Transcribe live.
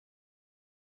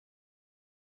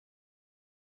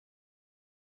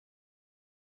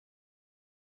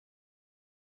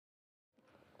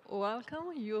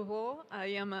welcome you all. I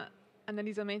am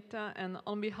Annalisa Metta, and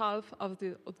on behalf of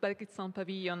the Uzbekistan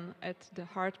Pavilion at the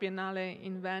Art Biennale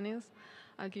in Venice,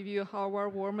 I'll give you our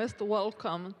warmest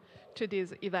welcome to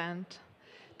this event.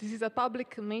 This is a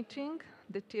public meeting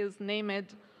that is named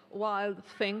Wild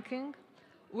Thinking,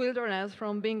 Wilderness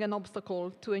from Being an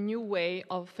Obstacle to a New Way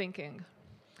of Thinking.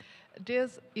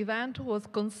 This event was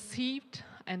conceived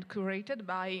and curated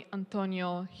by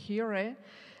Antonio Irre,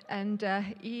 and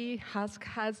he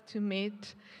asked us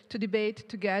to debate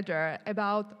together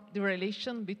about the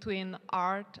relation between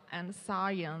art and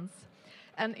science,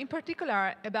 and in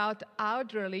particular about how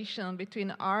the relation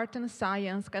between art and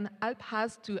science can help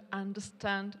us to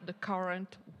understand the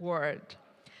current world.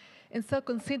 And so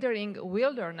considering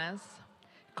wilderness,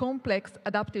 complex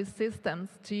adaptive systems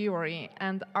theory,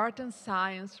 and art and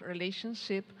science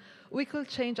relationship, we could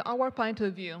change our point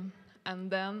of view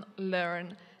and then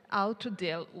learn how to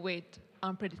deal with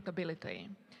unpredictability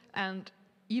and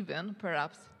even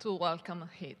perhaps to welcome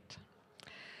it.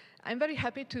 I'm very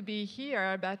happy to be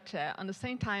here, but at the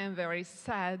same time very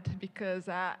sad because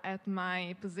at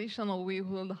my position we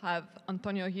will have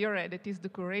Antonio Irre, that is the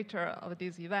curator of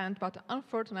this event, but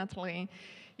unfortunately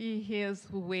he is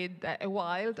with a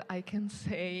wild, I can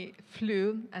say,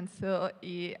 flu, and so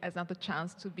he has not a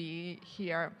chance to be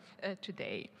here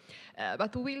today.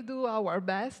 But we'll do our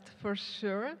best for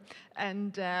sure,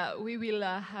 and we will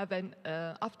have an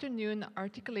afternoon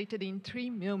articulated in 3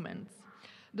 moments.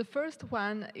 The first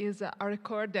one is a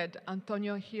recorded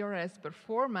Antonio Irre's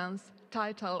performance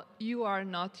titled "You Are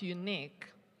Not Unique."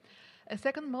 A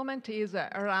second moment is a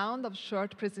round of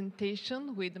short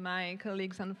presentation with my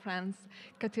colleagues and friends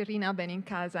Caterina,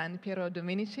 Benincasa, and Piero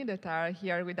Dominici that are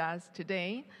here with us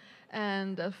today.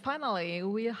 And finally,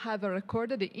 we have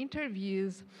recorded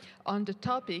interviews on the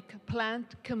topic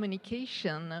plant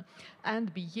communication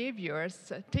and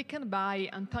behaviors taken by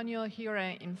Antonio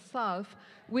Irre himself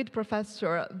with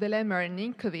Professor Velemer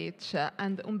Ninkovic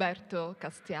and Umberto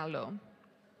Castiello.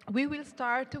 We will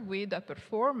start with a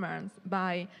performance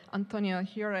by Antonio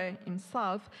Irre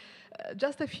himself.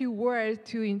 Just a few words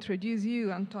to introduce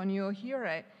you. Antonio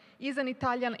Irre is an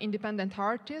Italian independent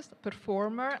artist,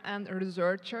 performer, and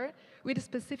researcher with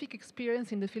specific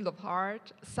experience in the field of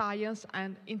art, science,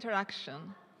 and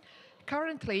interaction.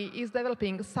 Currently, he is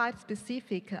developing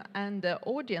site-specific and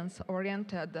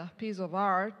audience-oriented piece of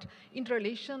art in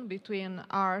relation between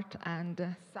art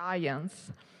and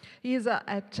science. He is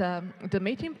at the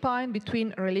meeting point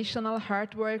between relational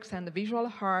artworks and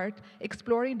visual art,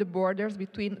 exploring the borders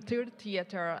between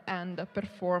theater and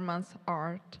performance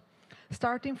art.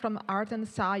 Starting from art and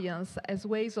science as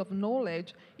ways of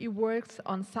knowledge, he works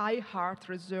on sci-art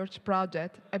research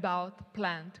project about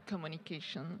plant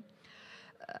communication.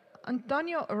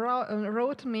 Antonio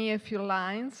wrote me a few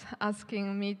lines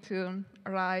asking me to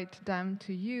write them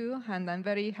to you, and I'm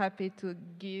very happy to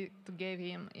give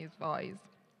him his voice.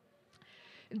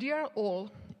 Dear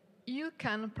all, you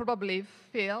can probably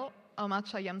feel how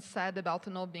much I am sad about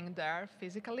not being there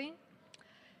physically.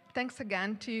 Thanks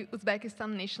again to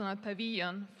Uzbekistan National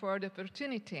Pavilion for the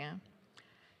opportunity.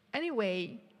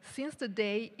 Anyway, since the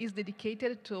day is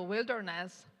dedicated to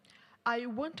wilderness, I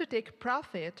want to take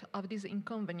profit of this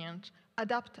inconvenience,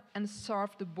 adapt and serve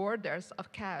the borders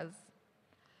of chaos.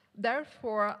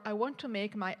 Therefore, I want to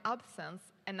make my absence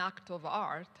an act of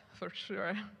art, for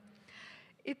sure.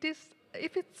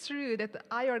 If it's true that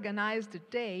I organize the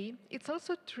day, it's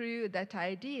also true that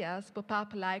ideas pop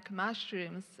up like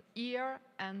mushrooms here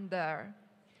and there.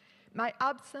 My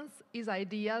absence is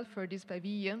ideal for this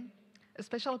pavilion, a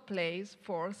special place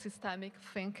for systemic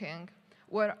thinking,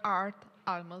 where art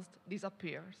almost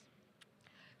disappears.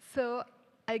 So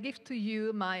I give to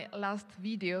you my last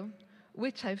video,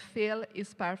 which I feel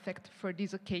is perfect for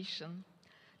this occasion.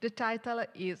 The title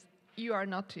is "You Are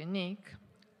Not Unique,"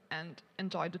 and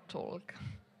enjoy the talk.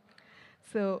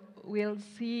 So we'll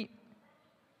see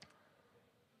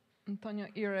Antonio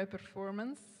Irre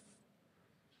performance.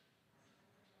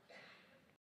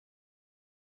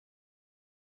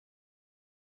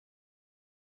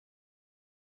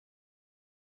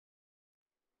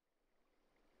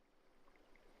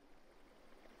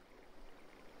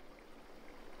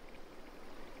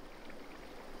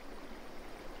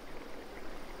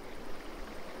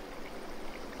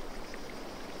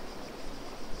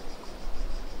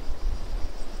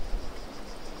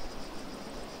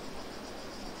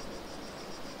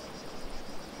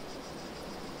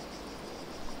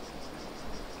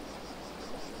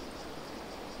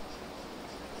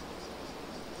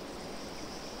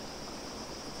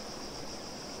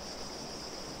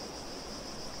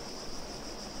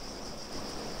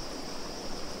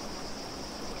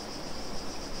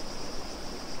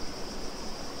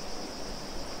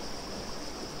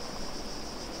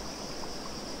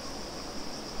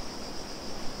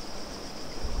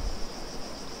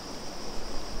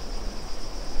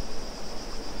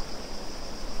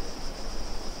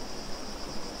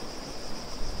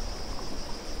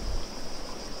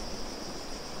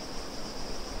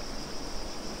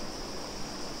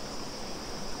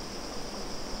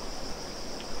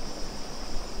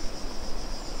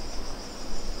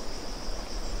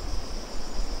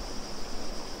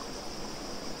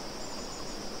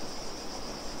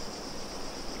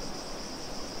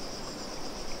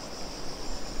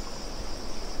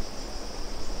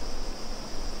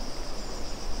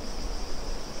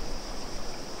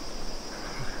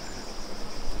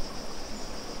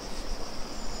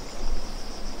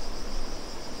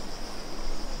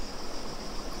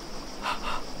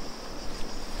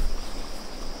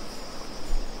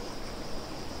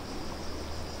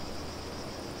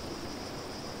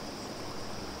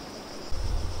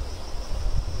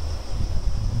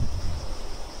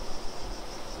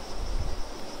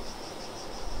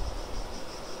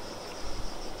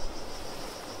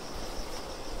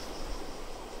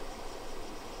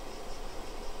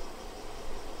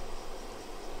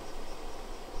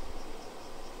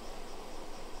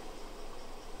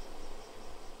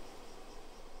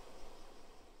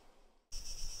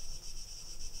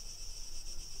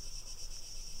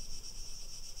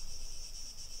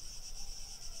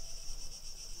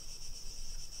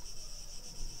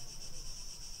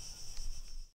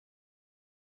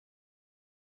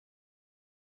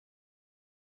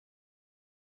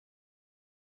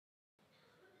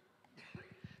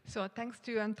 So thanks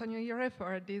to Antonio Irre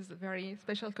for this very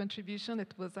special contribution.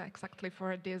 It was exactly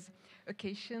for this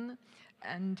occasion.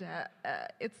 And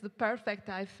it's the perfect,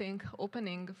 I think,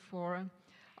 opening for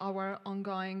our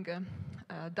ongoing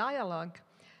dialogue.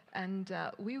 And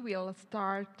we will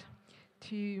start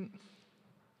to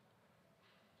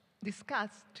discuss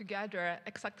together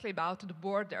exactly about the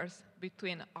borders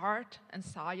between art and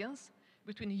science,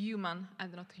 between human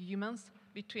and not humans,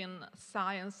 between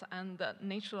science and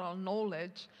natural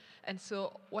knowledge, and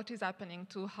so what is happening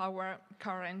to our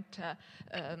current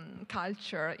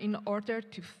culture in order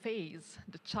to face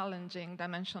the challenging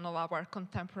dimension of our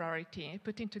contemporarity,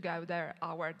 putting together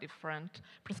our different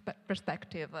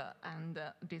perspective and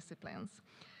disciplines.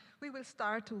 We will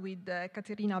start with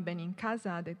Caterina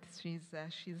Benincasa,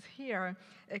 that she's here.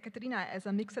 Caterina has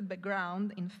a mixed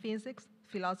background in physics,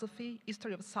 philosophy,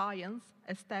 history of science,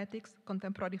 aesthetics,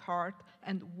 contemporary art,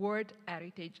 and world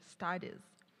heritage studies.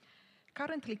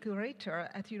 Currently curator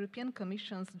at European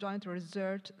Commission's Joint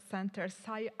Research Center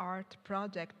Sci-Art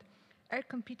project, her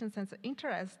competence and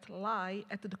interest lie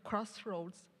at the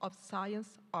crossroads of science,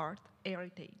 art,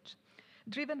 heritage,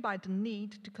 driven by the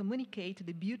need to communicate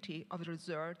the beauty of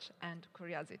research and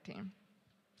curiosity.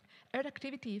 Her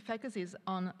activity focuses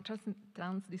on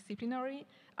transdisciplinary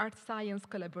art-science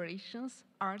collaborations,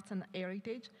 arts and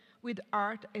heritage, with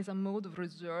art as a mode of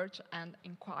research and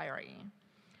inquiry.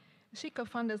 She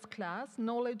co-founded class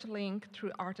Knowledge Link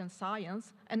through Art and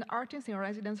Science, an artist in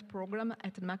residence program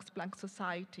at the Max Planck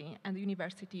Society and the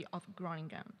University of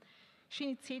Groningen. She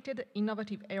initiated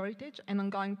Innovative Heritage, an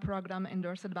ongoing program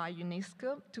endorsed by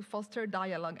UNESCO to foster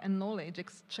dialogue and knowledge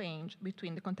exchange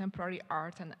between the contemporary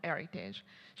art and heritage.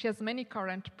 She has many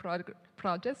current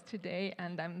projects today,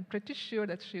 and I'm pretty sure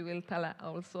that she will tell us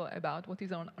also about what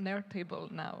is on her table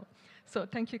now. So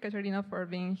thank you, Caterina, for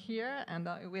being here, and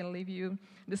I will leave you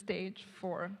the stage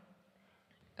for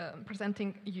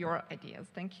presenting your ideas.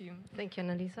 Thank you. Thank you,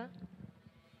 Annalisa.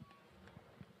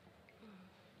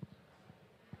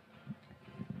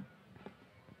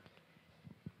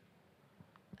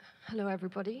 Hello,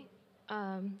 everybody.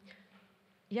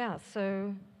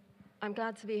 So I'm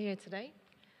glad to be here today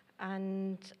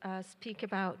and speak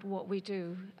about what we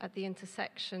do at the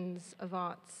intersections of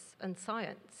arts and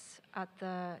science at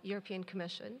the European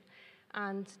Commission,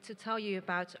 and to tell you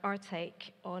about our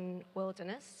take on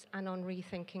wilderness and on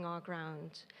rethinking our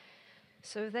ground.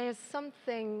 So there's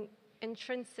something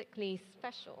intrinsically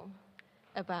special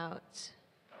about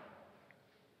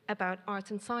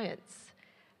art and science.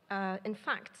 In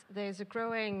fact, there's a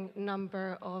growing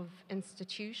number of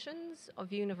institutions,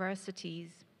 of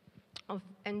universities, of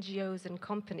NGOs and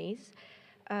companies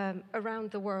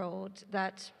around the world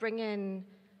that bring in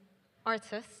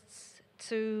artists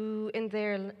in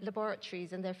their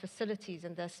laboratories, in their facilities,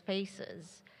 in their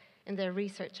spaces, in their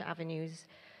research avenues.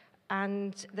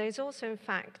 And there's also, in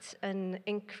fact, an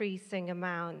increasing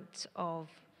amount of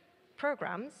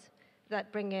programs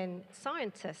that bring in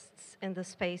scientists in the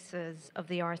spaces of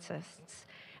the artists.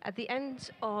 At the end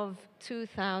of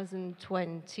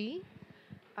 2020,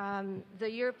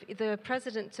 the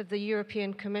president of the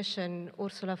European Commission,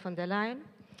 Ursula von der Leyen,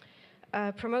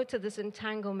 promoted this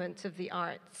entanglement of the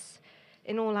arts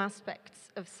in all aspects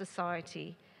of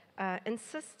society,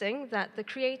 insisting that the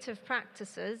creative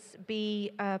practices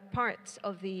be part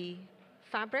of the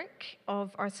fabric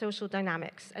of our social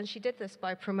dynamics. And she did this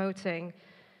by promoting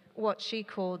what she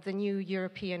called the new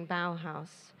European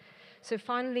Bauhaus. So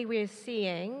finally, we're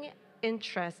seeing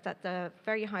interest at the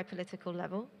very high political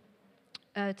level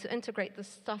to integrate the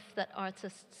stuff that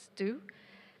artists do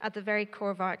at the very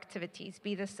core of our activities,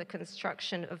 be this the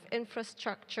construction of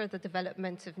infrastructure, the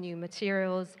development of new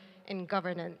materials, in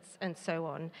governance, and so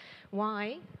on.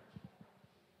 Why?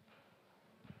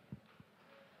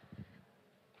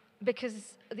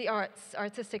 Because the arts,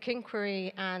 artistic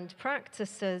inquiry, and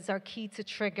practices are key to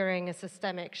triggering a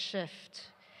systemic shift,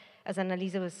 as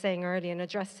Annalisa was saying earlier, and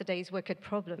address today's wicked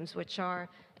problems, which are,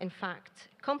 in fact,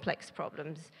 complex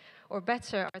problems. Or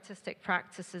better, artistic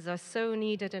practices are so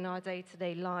needed in our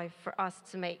day-to-day life for us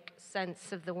to make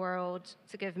sense of the world,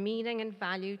 to give meaning and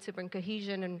value, to bring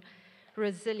cohesion and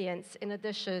resilience, in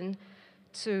addition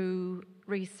to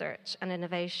research and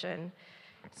innovation.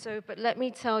 But let me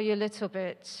tell you a little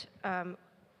bit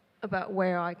about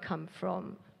where I come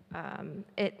from.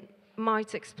 It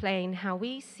might explain how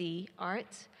we see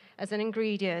art as an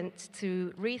ingredient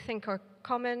to rethink our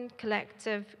common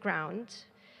collective ground,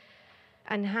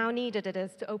 and how needed it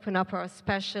is to open up our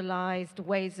specialized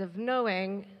ways of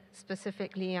knowing,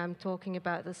 specifically I'm talking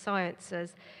about the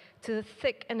sciences, to the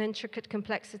thick and intricate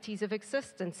complexities of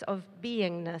existence, of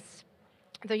beingness.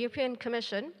 The European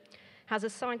Commission has a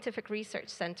scientific research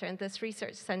center, and this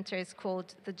research center is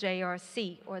called the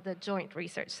JRC, or the Joint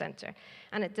Research Center,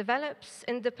 and it develops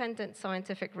independent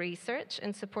scientific research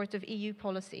in support of EU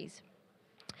policies.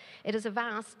 It is a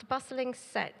vast, bustling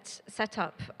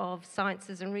setup of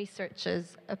sciences and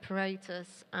researchers,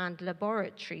 apparatus and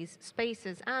laboratories,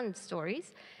 spaces and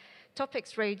stories.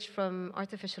 Topics range from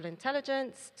artificial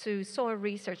intelligence to soil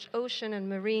research, ocean and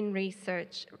marine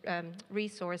research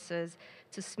resources,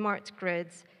 to smart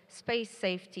grids, space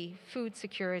safety, food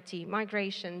security,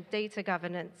 migration, data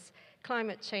governance,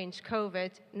 climate change,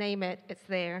 COVID, name it, it's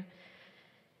there.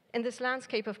 In this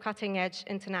landscape of cutting-edge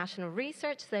international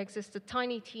research, there exists a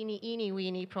tiny, teeny,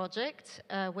 eeny-weeny project,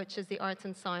 which is the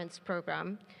Art&Science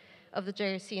program of the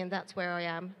JRC, and that's where I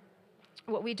am.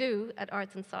 What we do at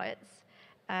Art&Science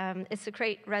is to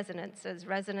create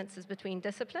resonances between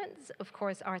disciplines, of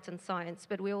course, art and science,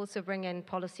 but we also bring in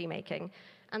policy making,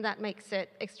 and that makes it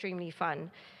extremely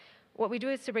fun. What we do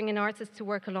is to bring in artists to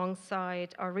work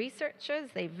alongside our researchers.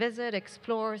 They visit,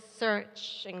 explore,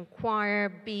 search,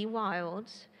 inquire, be wild.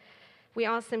 We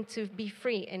ask them to be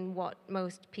free in what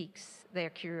most piques their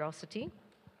curiosity.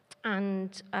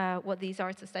 And what these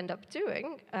artists end up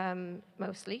doing,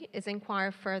 mostly, is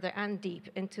inquire further and deep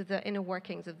into the inner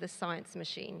workings of the science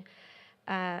machine.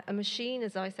 A machine,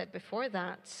 as I said before,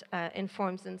 that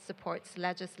informs and supports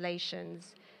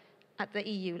legislations at the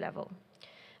EU level.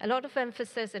 A lot of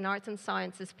emphasis in art and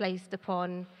science is placed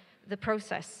upon the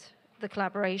process, the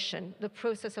collaboration, the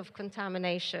process of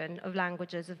contamination of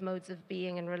languages, of modes of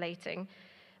being and relating,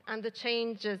 and the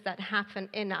changes that happen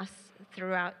in us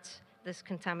throughout this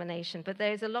contamination. But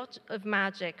there's a lot of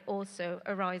magic also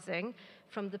arising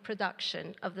from the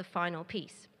production of the final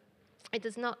piece. It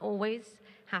does not always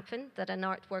happen that an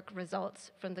artwork results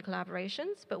from the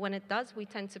collaborations, but when it does, we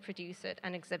tend to produce it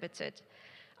and exhibit it.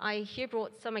 I here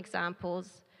brought some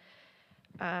examples.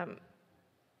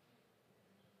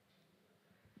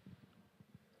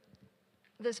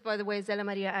 This, by the way, is Ella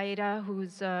Maria Eira,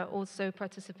 who's also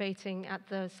participating at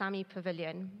the Sami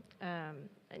Pavilion.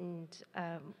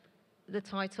 The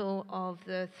title of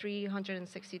the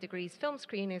 360 degrees film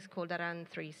screen is called Aran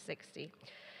 360.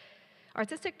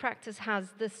 Artistic practice has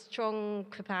this strong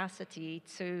capacity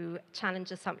to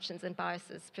challenge assumptions and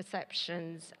biases,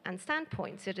 perceptions, and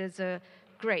standpoints. It is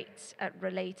great at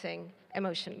relating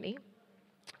emotionally,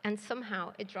 and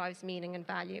somehow it drives meaning and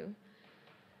value.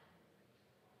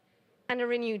 And a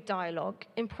renewed dialogue.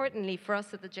 Importantly for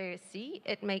us at the JRC,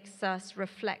 it makes us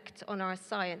reflect on our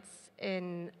science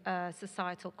in a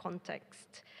societal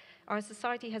context. Our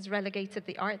society has relegated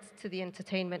the arts to the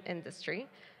entertainment industry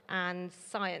and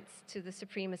science to the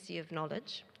supremacy of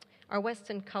knowledge. Our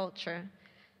Western culture,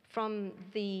 from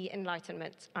the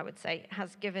Enlightenment, I would say,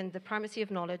 has given the primacy of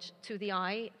knowledge to the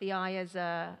eye as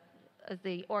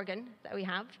the organ that we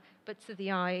have, but to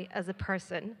the eye as a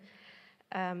person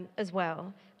as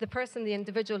well. The person, the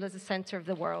individual, is the center of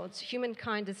the world.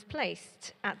 Humankind is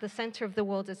placed at the center of the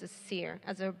world as a seer,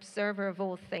 as an observer of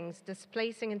all things,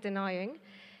 displacing and denying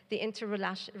the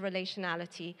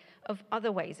interrelationality of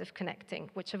other ways of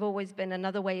connecting, which have always been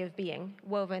another way of being,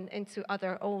 woven into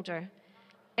other older,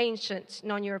 ancient,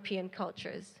 non-European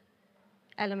cultures.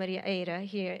 Ella Maria Eira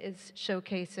here is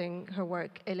showcasing her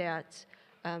work, Iliad,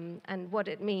 and what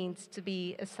it means to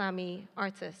be a Sami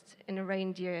artist in a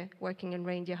reindeer, working in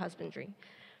reindeer husbandry.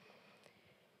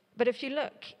 But if you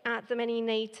look at the many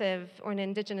native or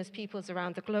indigenous peoples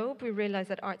around the globe, we realize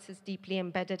that arts is deeply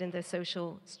embedded in their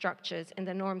social structures, in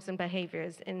their norms and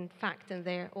behaviors. In fact, in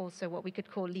their also what we could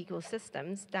call legal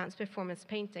systems. Dance, performance,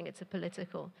 painting, it's a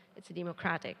political, it's a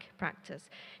democratic practice.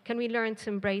 Can we learn to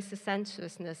embrace the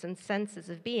sensuousness and senses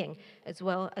of being, as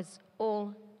well as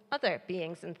all other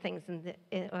beings and things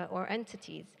or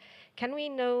entities? Can we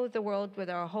know the world with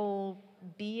our whole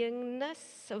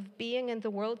beingness of being in the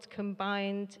world,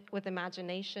 combined with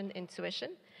imagination,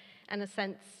 intuition, and a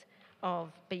sense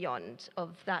of beyond,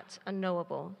 of that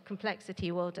unknowable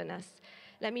complexity wilderness?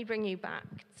 Let me bring you back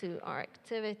to our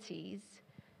activities,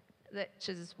 which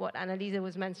is what Annalisa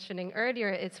was mentioning earlier.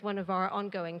 It's one of our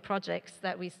ongoing projects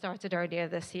that we started earlier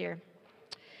this year.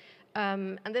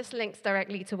 And this links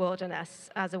directly to wilderness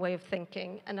as a way of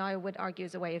thinking, and I would argue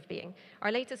as a way of being.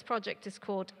 Our latest project is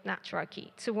called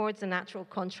Naturarchy. Towards a Natural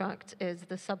Contract is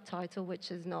the subtitle,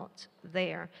 which is not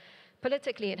there.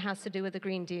 Politically, it has to do with the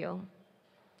Green Deal,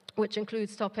 which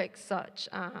includes topics such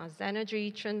as energy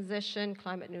transition,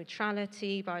 climate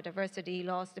neutrality, biodiversity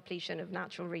loss, depletion of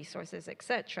natural resources,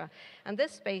 etc. And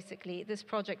this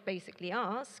project basically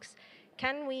asks,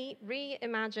 can we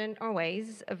reimagine our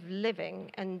ways of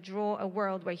living and draw a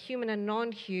world where human and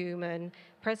non-human,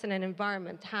 person and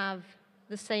environment have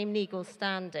the same legal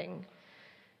standing?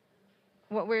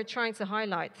 what we're trying to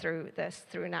highlight through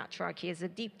Naturarchy, is a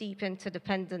deep, deep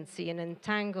interdependency and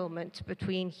entanglement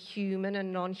between human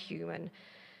and non-human.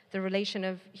 The relation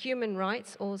of human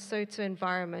rights also to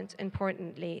environment,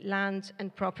 importantly, land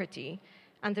and property,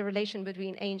 and the relation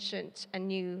between ancient and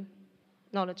new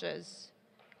knowledges,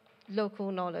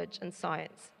 local knowledge and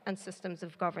science, and systems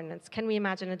of governance. Can we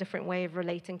imagine a different way of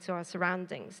relating to our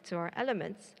surroundings, to our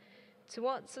elements, to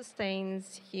what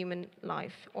sustains human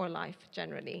life or life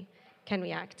generally? Can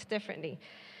we act differently?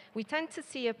 We tend to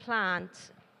see a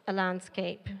plant, a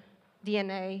landscape,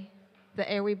 DNA, the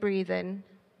air we breathe in,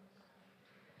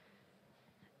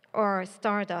 or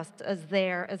stardust as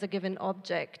there as a given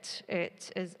object.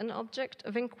 It is an object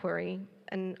of inquiry,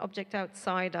 an object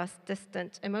outside us,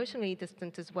 distant, emotionally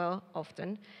distant as well,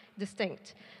 often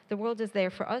distinct. The world is there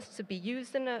for us to be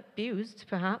used and abused,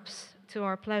 perhaps, to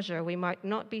our pleasure. We might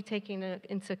not be taking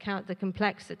into account the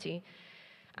complexity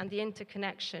and the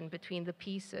interconnection between the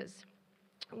pieces.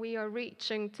 We are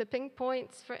reaching tipping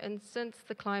points, for instance,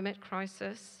 the climate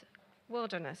crisis,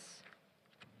 wilderness.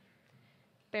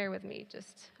 Bear with me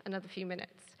just another few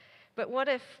minutes. But what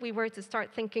if we were to start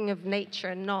thinking of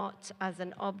nature not as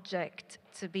an object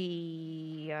to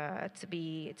be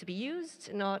used,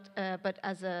 but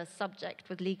as a subject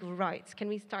with legal rights? Can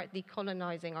we start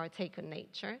decolonizing our take on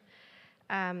nature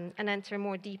and enter a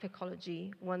more deep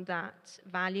ecology, one that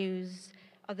values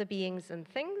other beings and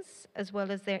things, as well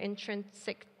as their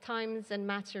intrinsic times and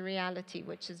materiality,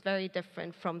 which is very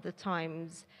different from the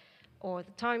times or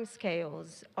the time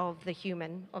scales of the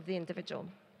human, of the individual.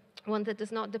 One that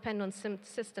does not depend on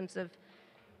systems of,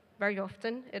 very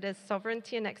often, it is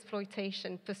sovereignty and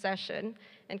exploitation, possession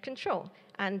and control.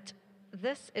 And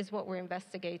this is what we're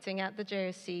investigating at the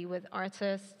JRC with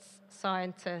artists,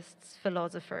 scientists,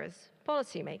 philosophers,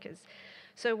 policymakers.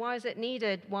 So why is it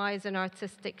needed? Why is an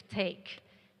artistic take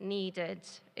needed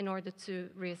in order to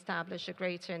reestablish a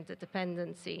greater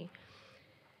interdependency?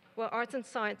 Well, art and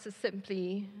science is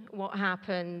simply what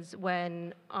happens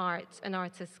when an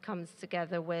artist comes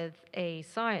together with a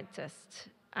scientist.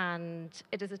 And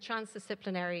it is a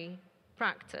transdisciplinary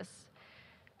practice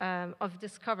of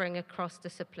discovering across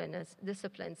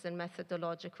disciplines and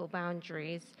methodological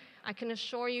boundaries. I can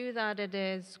assure you that it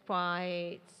is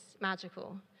quite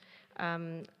magical.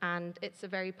 And it's a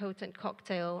very potent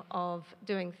cocktail of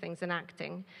doing things and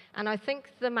acting. And I think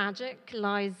the magic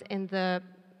lies in the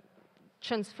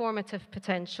transformative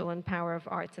potential and power of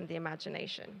art and the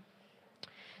imagination.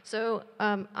 So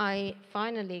I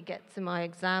finally get to my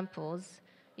examples.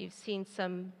 You've seen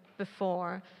some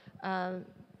before.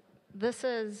 This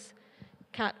is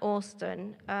Kat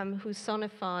Austin, who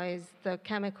sonifies the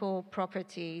chemical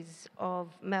properties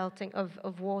of melting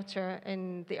of water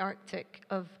in the Arctic,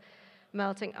 of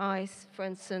melting ice, for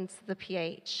instance, the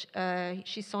pH.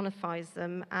 She sonifies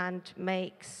them and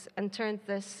turns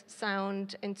this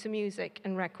sound into music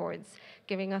and records,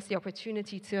 giving us the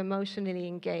opportunity to emotionally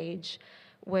engage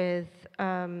with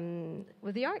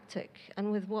the Arctic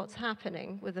and with what's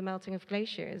happening with the melting of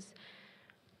glaciers.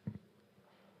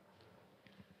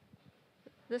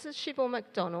 This is Siobhan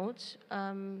MacDonald.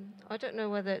 I don't know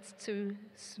whether it's too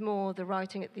small, the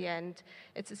writing at the end.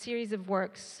 It's a series of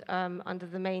works under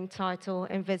the main title,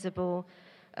 Invisible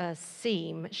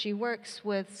Seam. She works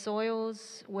with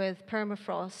soils, with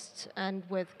permafrost, and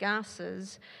with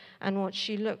gases. And what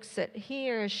she looks at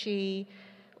here,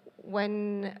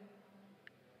 when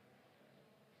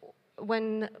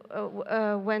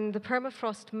the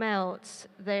permafrost melts,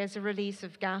 there's a release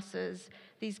of gases.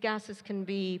 These gases can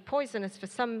be poisonous for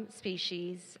some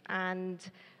species and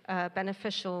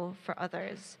beneficial for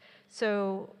others.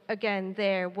 So again,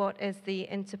 what is the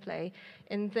interplay?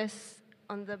 In this,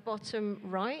 on the bottom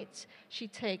right, she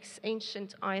takes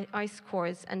ancient ice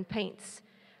cores and paints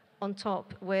on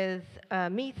top with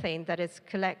methane that is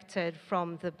collected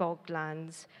from the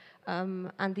boglands.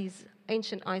 And these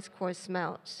ancient ice cores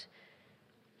melt.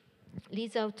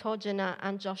 Lisa Autogena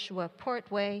and Joshua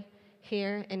Portway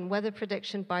here in weather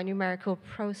prediction by numerical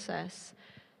process.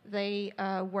 They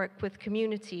work with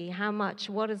community.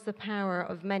 What is the power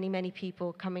of many, many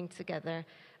people coming together?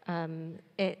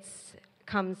 It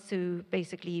comes to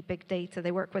basically big data.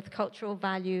 They work with cultural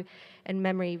value and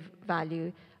memory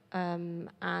value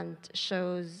and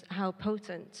shows how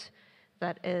potent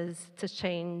that is to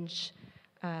change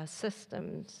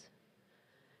systems.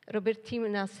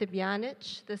 Robertina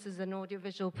Sibjanic, this is an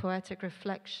audiovisual poetic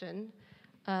reflection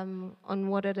on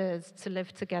what it is to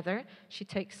live together. She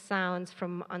takes sounds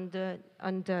from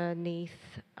underneath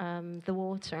the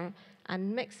water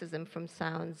and mixes them from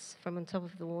sounds from on top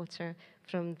of the water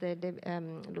from the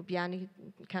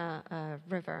Lubyanica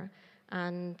River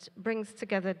and brings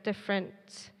together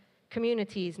different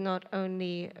communities, not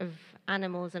only of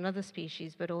animals and other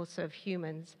species, but also of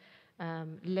humans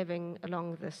living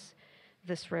along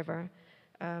this river.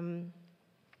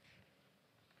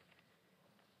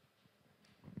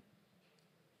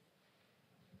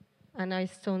 Anais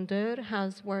Tondeur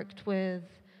has worked with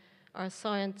our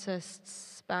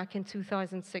scientists back in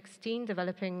 2016,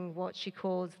 developing what she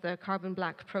calls the carbon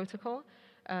black protocol,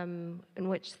 in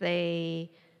which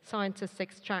scientists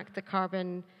extract the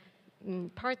carbon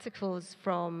particles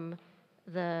from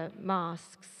the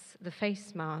masks, the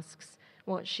face masks.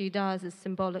 What she does is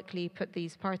symbolically put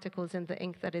these particles in the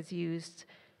ink that is used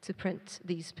to print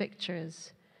these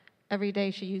pictures. Every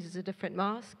day she uses a different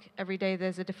mask. Every day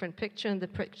there's a different picture, and the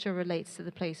picture relates to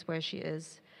the place where she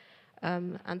is.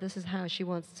 And this is how she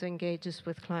wants to engage us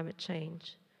with climate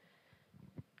change,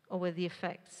 or with the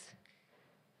effects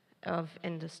of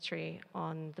industry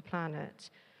on the planet.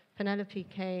 Penelope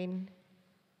Kane,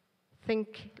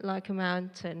 Think Like a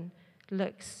Mountain,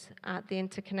 looks at the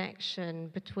interconnection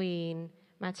between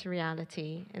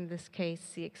materiality, in this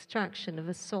case the extraction of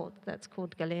a salt that's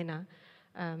called galena,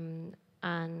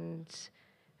 and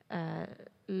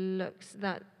looks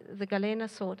that the galena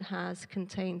salt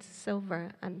contains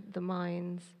silver, and the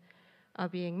mines are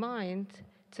being mined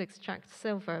to extract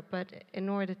silver. But in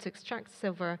order to extract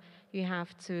silver, you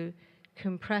have to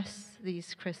compress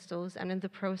these crystals, and in the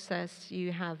process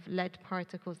you have lead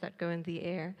particles that go in the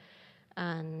air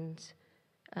and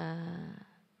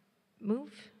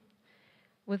move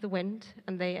with the wind,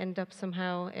 and they end up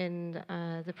somehow in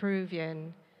the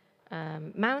Peruvian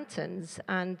mountains.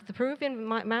 And the Peruvian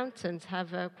mountains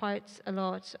have quite a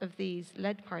lot of these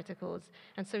lead particles,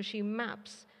 and so she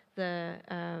maps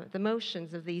the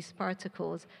motions of these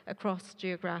particles across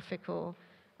geographical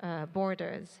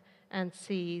borders, and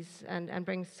sees and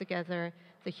brings together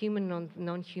the human,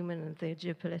 non-human, and the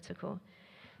geopolitical.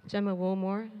 Gemma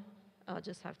Wilmore, I'll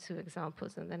just have two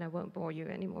examples and then I won't bore you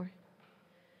anymore.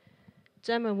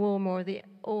 Gemma Wilmore, the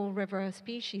All River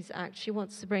Species Act, she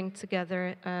wants to bring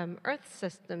together Earth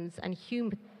systems and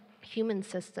human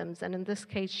systems, and in this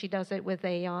case she does it with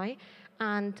AI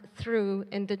and through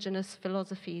indigenous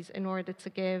philosophies in order to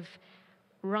give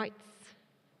rights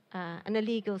and a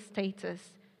legal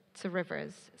status to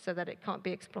rivers so that it can't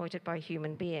be exploited by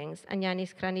human beings. And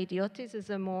Yannis Kranidiotis is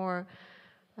a more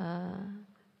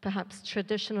perhaps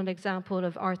traditional example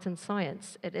of art and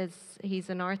science. He's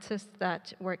an artist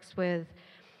that works with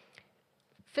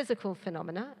physical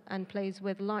phenomena and plays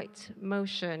with light,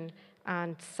 motion,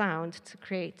 and sound to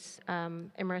create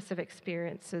immersive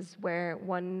experiences where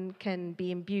one can be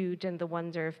imbued in the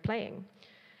wonder of playing.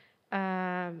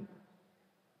 So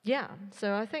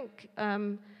I think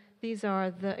these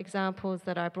are the examples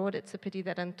that I brought. It's a pity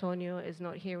that Antonio is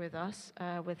not here with us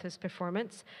with his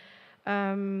performance.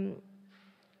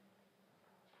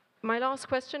 My last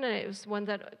question, and it was one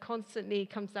that constantly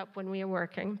comes up when we are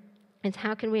working, is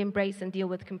how can we embrace and deal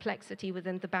with complexity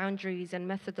within the boundaries and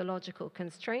methodological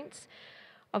constraints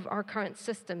of our current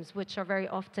systems, which are very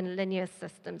often linear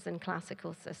systems and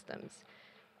classical systems.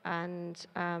 And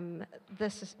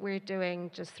we're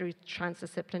doing just through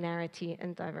transdisciplinarity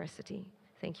and diversity.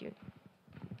 Thank you.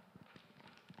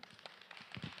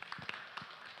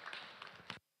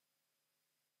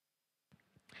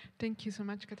 Thank you so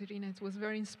much, Caterina. It was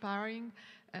very inspiring,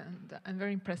 and I'm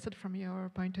very impressed from your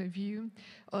point of view.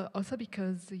 Also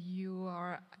because you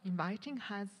are inviting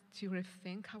us to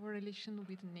rethink our relation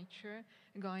with nature,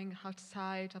 going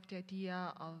outside of the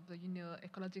idea of,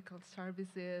 ecological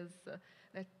services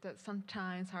that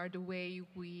sometimes are the way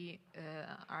we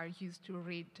are used to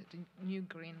read the New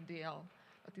Green Deal.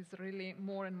 But it's really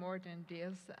more and more than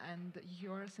this, and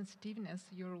your sensitiveness,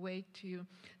 your way to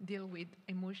deal with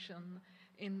emotion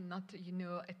in not,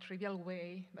 a trivial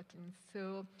way, but in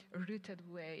so rooted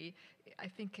way. I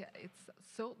think it's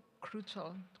so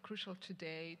crucial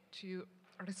today to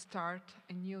restart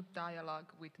a new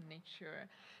dialogue with nature,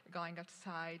 going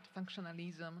outside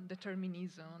functionalism,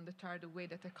 determinism, that are the way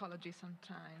that ecology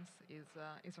sometimes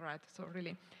is right. So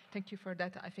really, thank you for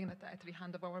that. I think that at the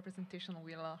end of our presentation,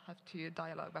 we'll have to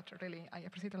dialogue, but really, I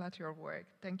appreciate a lot your work.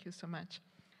 Thank you so much.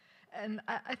 And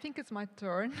I think it's my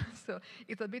turn, so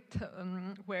it's a bit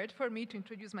weird for me to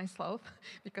introduce myself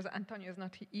because Antonio is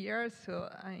not here, so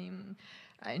I'm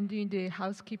doing the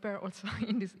housekeeper also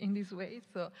in this way.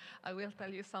 So I will tell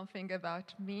you something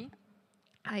about me.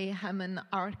 I am an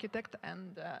architect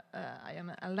and I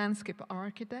am a landscape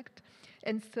architect.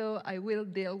 And so I will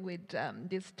deal with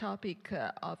this topic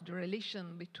of the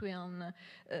relation between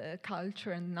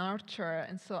culture and nurture.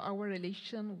 And so our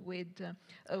relation with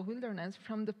wilderness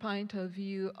from the point of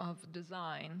view of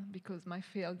design, because my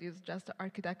field is just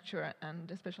architecture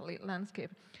and especially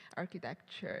landscape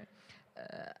architecture.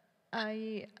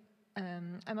 I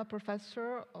am a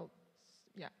professor of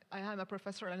I am a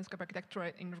professor of landscape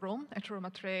architecture in Rome at Roma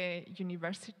Tre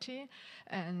University,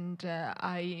 and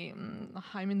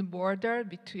I'm in the border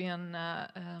between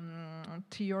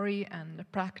theory and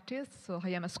practice. So I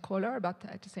am a scholar, but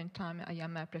at the same time I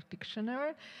am a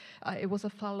practitioner. I was a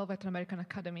fellow at an American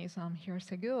Academy some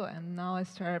years ago, and now I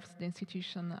serve the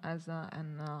institution as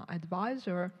an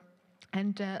advisor.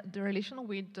 And the relation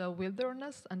with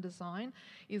wilderness and design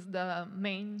is the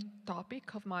main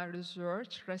topic of my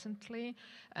research recently.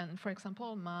 And for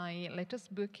example, my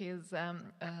latest book is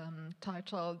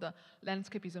titled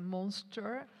Landscape is a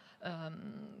Monster,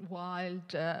 Wild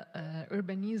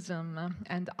Urbanism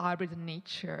and Hybrid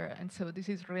Nature. And so this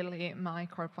is really my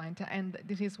core point. And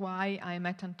this is why I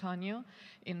met Antonio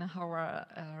in our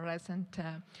recent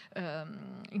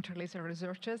interlacer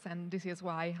researches, and this is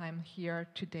why I'm here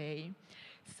today.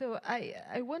 So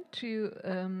I want to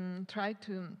try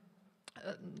to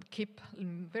keep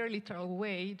in very literal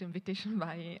way the invitation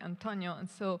by Antonio, and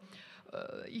so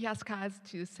he asked us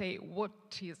to say what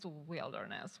is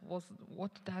wilderness,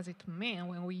 what does it mean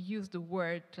when we use the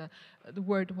word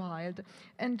wild,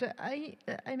 and I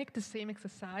make the same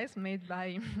exercise made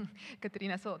by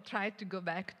Caterina, so try to go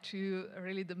back to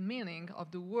really the meaning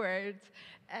of the words,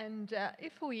 and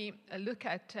if we look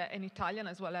at an Italian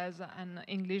as well as an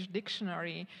English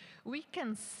dictionary, we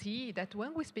can see that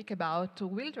when we speak about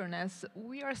wilderness,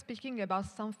 we are speaking about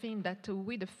something that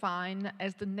we define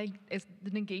as the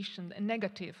negation, a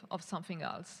negative of something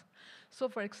else. So,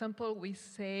 for example, we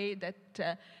say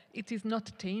that it is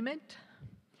not tamed,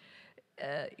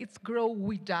 it's grow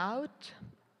without,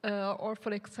 or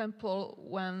for example,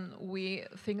 when we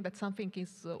think that something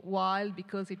is wild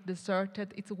because it's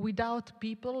deserted, it's without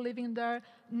people living there,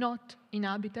 not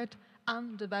inhabited,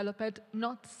 undeveloped,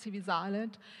 not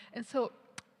civilized. And so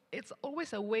it's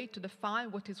always a way to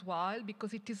define what is wild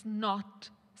because it is not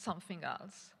something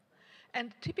else.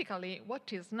 And typically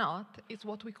what is not is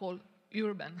what we call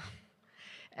urban.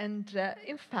 And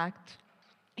in fact,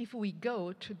 if we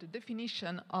go to the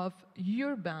definition of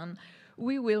urban,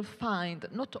 we will find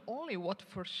not only what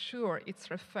for sure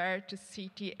it's referred to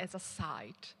city as a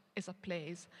site, as a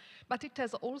place, but it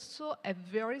has also a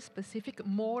very specific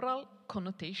moral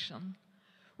connotation.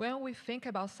 When we think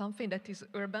about something that is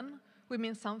urban, we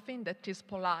mean something that is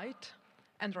polite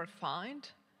and refined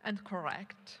and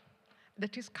correct,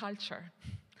 that is culture.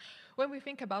 When we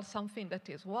think about something that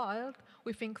is wild,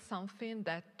 we think something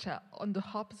that, on the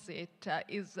opposite,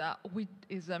 is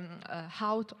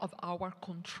out of our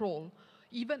control,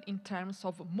 even in terms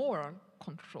of moral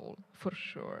control, for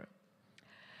sure.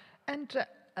 And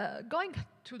going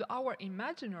to our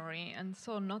imaginary, and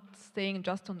so not staying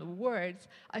just on the words,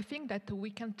 I think that we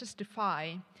can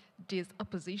justify this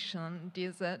opposition,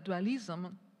 this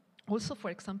dualism, also, for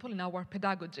example, in our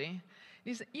pedagogy.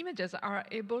 These images are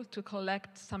able to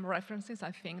collect some references,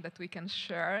 I think, that we can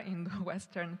share in the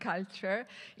Western culture,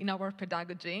 in our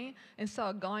pedagogy. And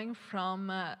so going from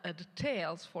the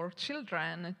tales for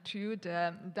children to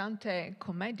the Dante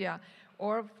Commedia,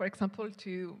 or, for example,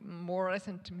 to more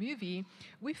recent movie,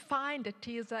 we find that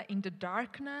it is in the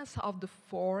darkness of the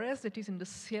forest, that is in the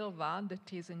silva,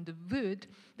 that is in the wood,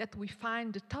 that we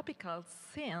find the topical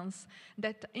scenes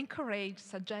that encourage,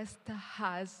 suggest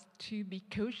us to be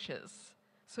cautious,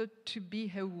 so to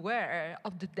be aware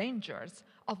of the dangers,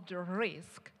 of the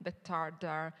risk that are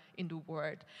there in the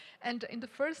world. And in the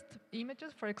first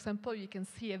images, for example, you can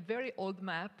see a very old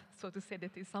map, so to say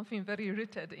that is something very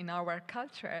rooted in our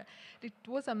culture. It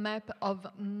was a map of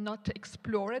not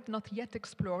yet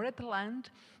explored land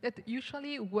that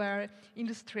usually were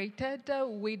illustrated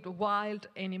with wild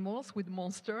animals, with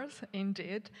monsters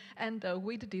indeed, and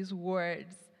with these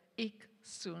words, "Hic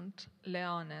sunt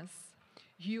leones."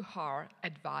 You are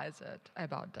advised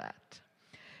about that.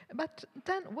 But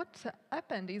then what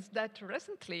happened is that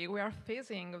recently we are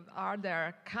facing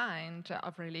other kind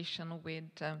of relation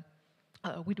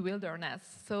with wilderness.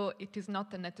 So it is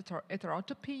not an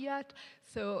heterotopy yet,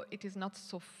 so it is not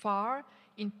so far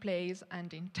in place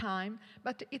and in time,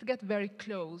 but it gets very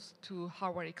close to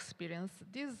our experience.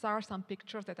 These are some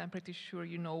pictures that I'm pretty sure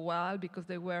you know well because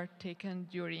they were taken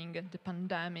during the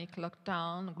pandemic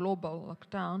lockdown, global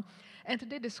lockdown, and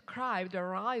they describe the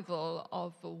arrival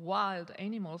of wild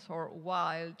animals or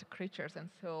wild creatures, and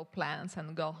so plants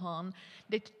and go on,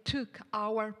 that took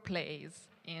our place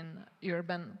in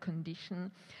urban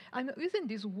condition. I'm using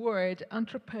this word,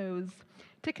 anthropose,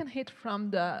 taken it from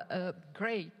the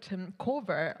great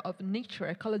cover of Nature,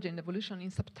 Ecology and Evolution in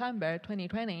September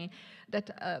 2020 that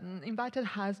invited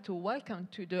us to welcome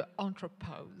to the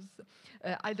anthropose.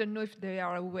 I don't know if they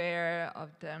are aware of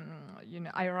the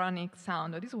ironic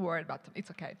sound of this word, but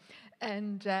it's okay.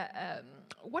 And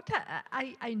what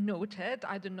I noted,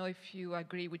 I don't know if you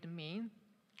agree with me,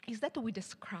 is that we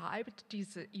described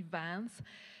these events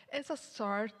as a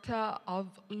sort of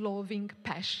loving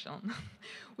passion.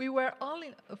 We were all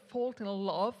fall in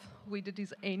love with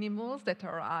these animals that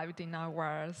arrived in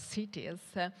our cities,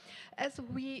 as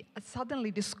we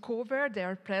suddenly discovered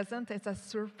their presence as a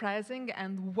surprising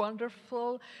and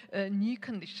wonderful new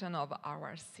condition of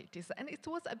our cities. And it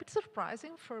was a bit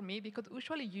surprising for me because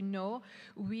usually,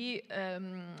 we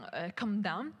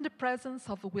condemn the presence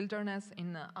of wilderness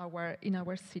in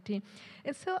our city.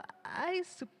 And so I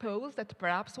suppose that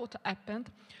perhaps what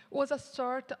happened was a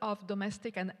sort of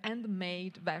domestic and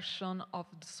handmade version of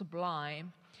the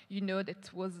sublime.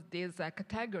 That was this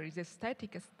category, this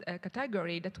aesthetic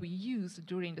category that we used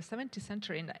during the 17th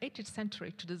century and the 18th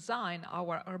century to design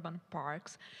our urban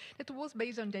parks. That was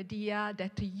based on the idea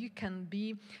that you can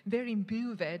be very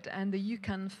moved and you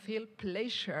can feel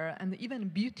pleasure and even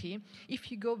beauty if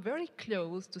you go very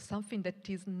close to something that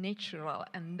is natural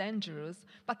and dangerous,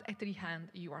 but at the end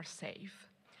you are safe.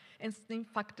 And in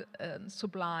fact,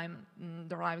 sublime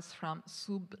derives from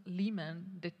sublimen,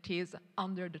 that is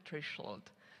under the threshold.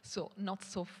 So not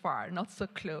so far, not so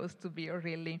close to be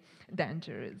really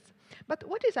dangerous. But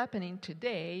what is happening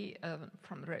today,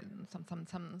 from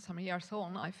some years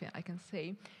on, I can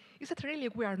say, is that really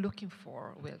we are looking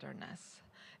for wilderness.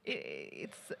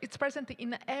 It's present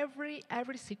in every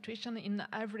situation, in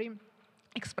every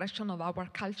expression of our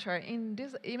culture. In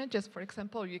these images, for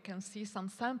example, you can see some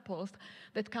samples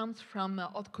that comes from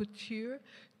haute couture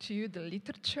to the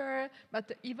literature,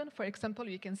 but even, for example,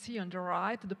 you can see on the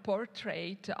right the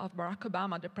portrait of Barack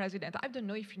Obama, the president. I don't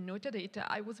know if you noted it.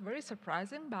 I was very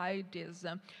surprised by this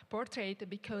portrait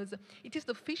because it is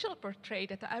the official portrait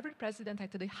that every president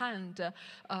at the end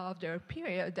of their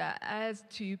period has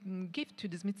to give to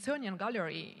the Smithsonian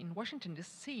Gallery in Washington,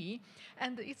 D.C.,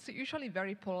 and it's usually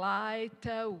very polite,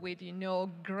 with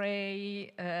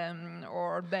gray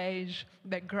or beige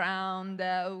background,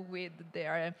 with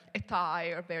their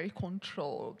attire very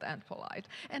controlled and polite.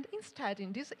 And instead,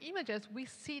 in these images, we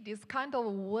see this kind of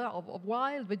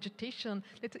wild vegetation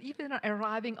that even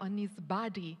arriving on his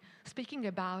body, speaking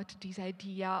about this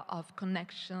idea of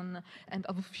connection and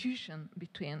of fusion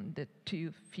between the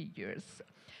two figures.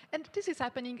 And this is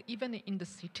happening even in the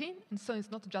city, and so it's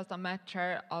not just a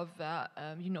matter of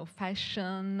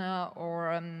fashion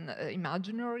or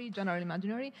general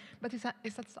imaginary, but it's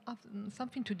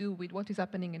something to do with what is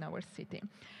happening in our city.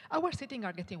 Our cities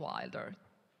are getting wilder,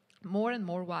 more and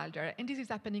more wilder, and this is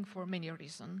happening for many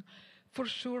reasons. For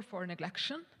sure, for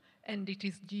neglection. And it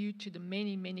is due to the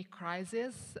many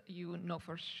crises,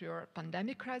 for sure,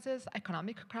 pandemic crisis,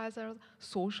 economic crisis,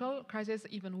 social crisis,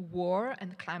 even war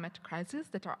and climate crisis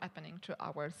that are happening to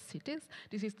our cities.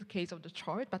 This is the case of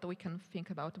Detroit, but we can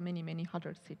think about many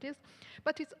other cities.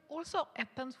 But it also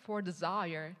happens for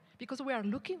desire, because we are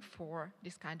looking for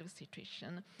this kind of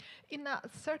situation. In a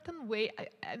certain way,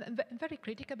 I'm very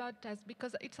critical about this,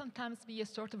 because it sometimes be a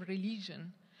sort of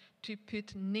religion to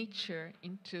put nature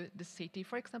into the city.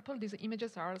 For example, these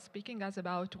images are speaking us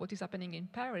about what is happening in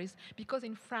Paris, because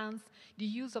in France, the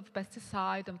use of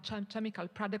pesticide and chemical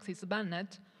products is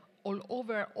banned all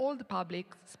over all the public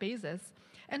spaces.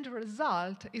 And the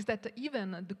result is that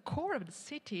even the core of the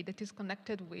city that is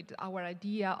connected with our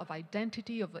idea of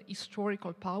identity, of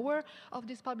historical power of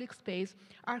this public space,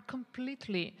 are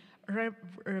completely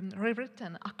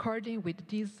rewritten according with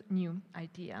this new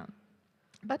idea.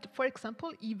 But, for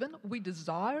example, even we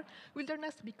desire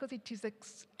wilderness because it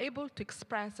is able to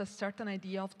express a certain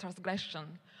idea of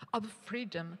transgression, of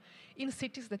freedom, in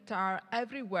cities that are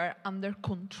everywhere under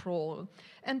control.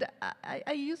 And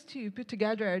I used to put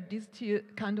together these two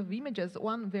kind of images,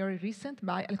 one very recent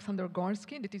by Alexander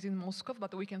Gorsky, that is in Moscow,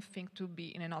 but we can think to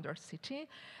be in another city,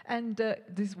 and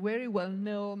this very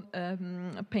well-known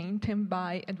painting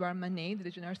by Edouard Manet, the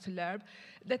Degener Célèbre,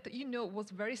 that, was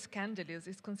very scandalous.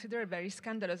 It's considered very scandalous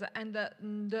scandalous, and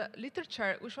the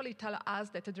literature usually tells us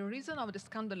that the reason of the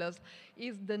scandalous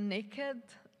is the naked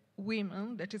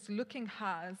women that is looking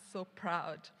at us so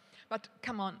proud. But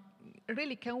come on,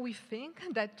 really, can we think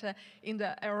that in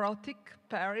the erotic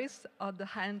Paris of the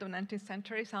end of the 19th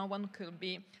century, someone could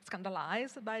be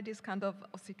scandalized by this kind of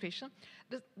situation?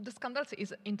 The scandal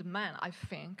is in the men, I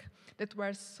think, that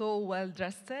were so well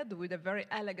dressed with a very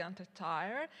elegant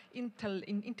attire,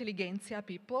 intelligentsia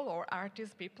people or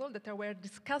artist people that were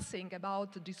discussing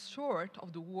about this sort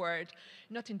of the world,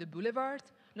 not in the boulevard,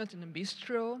 not in the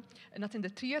bistro, not in the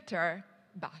theater,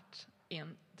 but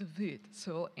in the wood,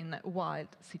 so in a wild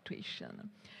situation.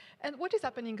 And what is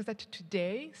happening is that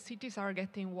today cities are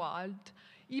getting wild,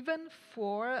 even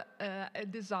for a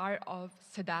desire of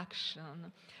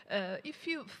seduction. If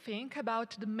you think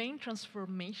about the main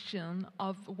transformation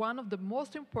of one of the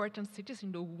most important cities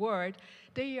in the world,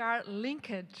 they are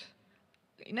linked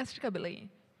inextricably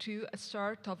to a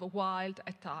sort of a wild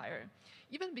attire.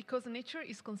 Even because nature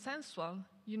is consensual,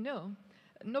 you know.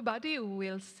 Nobody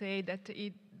will say that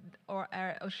it or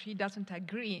she doesn't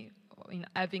agree in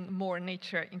having more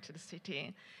nature into the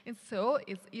city. And so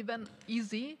it's even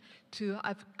easy to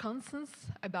have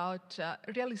consensus about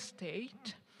real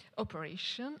estate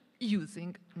operation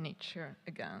using nature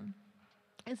again.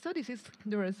 And so this is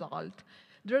the result.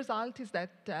 The result is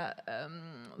that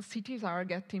cities are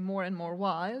getting more and more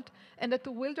wild, and that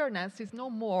the wilderness is no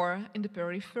more in the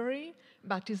periphery,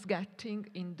 but is getting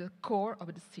in the core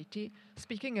of the city,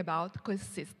 speaking about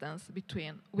coexistence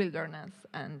between wilderness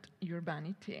and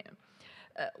urbanity.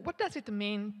 What does it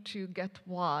mean to get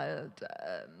wild?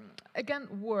 Again,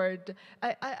 word.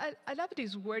 I love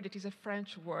this word. It is a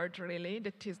French word, really.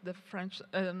 That is the French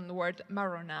word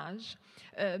marronnage.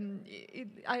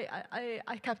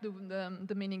 I kept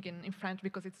the meaning in French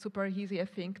because it's super easy, I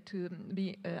think, to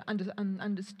be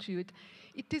understood.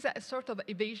 It is a sort of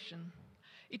evasion.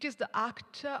 It is the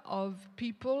act of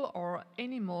people or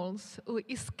animals who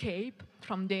escape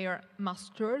from their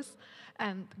masters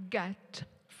and get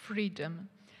freedom.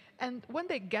 And when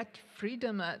they get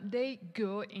freedom, they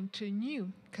go into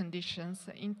new conditions,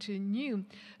 into new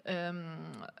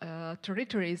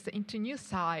territories, into new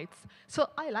sites. So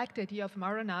I like the idea of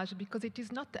marronnage because it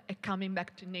is not a coming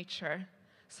back to nature,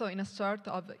 so in a sort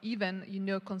of even,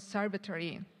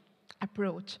 conservatory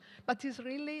approach, but it's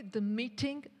really the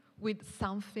meeting with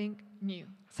something new,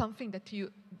 something that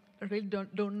you really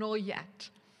don't know yet.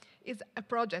 It's a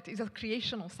project, it's a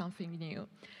creation of something new.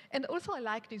 And also I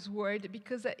like this word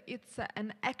because it's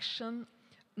an action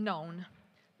known.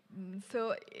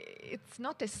 So it's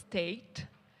not a state,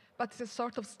 but it's a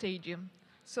sort of stadium.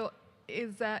 So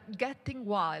it's getting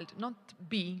wild, not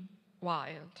being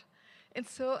wild. And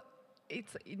so it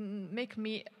makes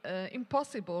me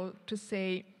impossible to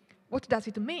say, what does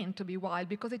it mean to be wild?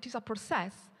 Because it is a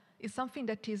process. It's something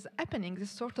that is happening,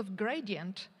 this sort of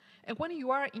gradient. And when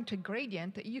you are into a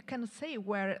gradient, you can say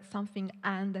where something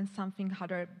ends and something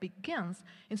other begins.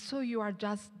 And so you are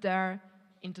just there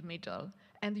in the middle.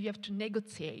 And you have to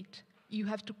negotiate. You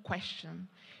have to question.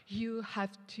 You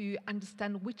have to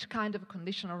understand which kind of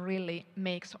condition really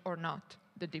makes or not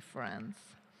the difference.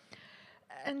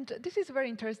 And this is very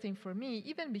interesting for me,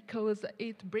 even because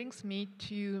it brings me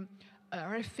to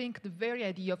rethink the very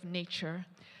idea of nature.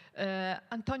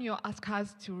 Antonio asked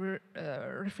us to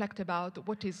reflect about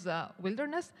what is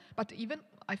wilderness, but even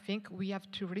I think we have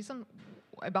to reason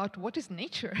about what is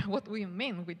nature, what we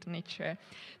mean with nature.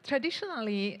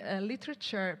 Traditionally,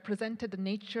 literature presented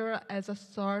nature as a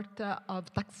sort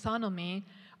of taxonomy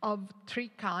of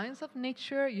three kinds of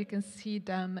nature. You can see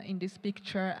them in this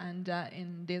picture and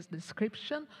in this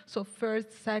description. So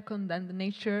first, second, and the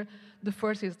nature. The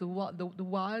first is the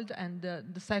wild, and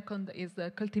the second is the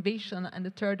cultivation, and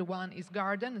the third one is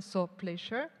garden, so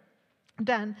pleasure.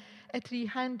 Then, at the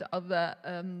end of the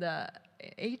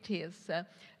 80s,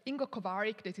 Ingo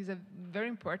Kovarik, that is a very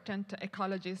important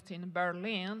ecologist in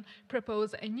Berlin,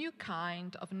 proposed a new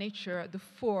kind of nature, the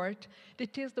fourth.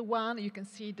 That is the one, you can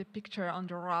see the picture on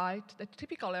the right, that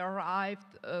typically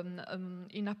arrived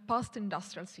in a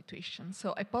post-industrial situation,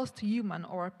 so a post-human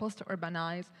or a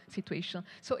post-urbanized situation.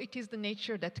 So it is the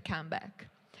nature that came back.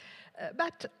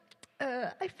 But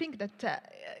I think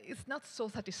that it's not so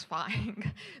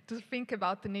satisfying to think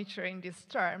about the nature in these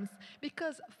terms,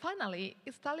 because finally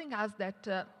it's telling us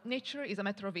that nature is a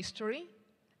matter of history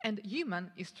and human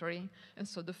history. And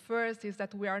so the first is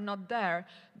that we are not there.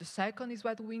 The second is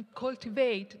what we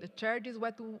cultivate. The third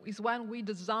is when we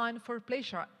design for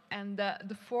pleasure. And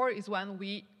the fourth is when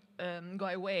we go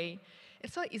away.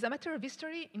 And so it's a matter of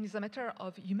history and it's a matter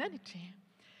of humanity.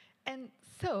 And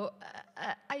so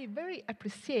I very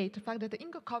appreciate the fact that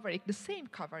Ingo Kovarik, the same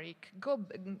Kovarik,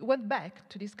 went back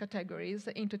to these categories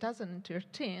in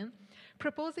 2013,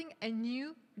 proposing a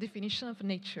new definition of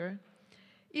nature.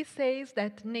 He says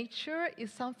that nature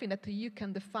is something that you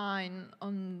can define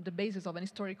on the basis of an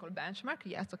historical benchmark,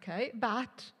 yes, okay,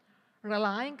 but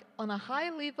relying on a high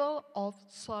level of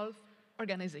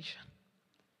self-organization.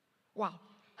 Wow.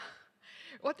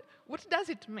 What does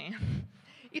it mean?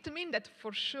 It means that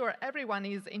for sure everyone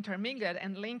is intermingled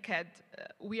and linked.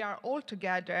 We are all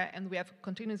together and we have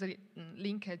continuous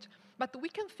linkage. But we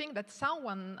can think that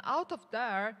someone out of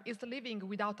there is living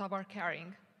without our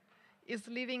caring, is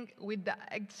living with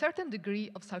a certain degree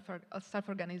of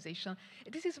self-organization.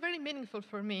 This is very meaningful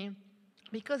for me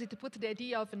because it puts the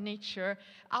idea of nature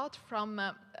out from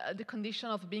the condition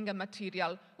of being a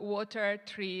material, water,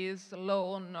 trees,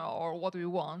 lawn, or what we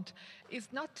want.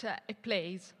 It's not a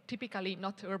place, typically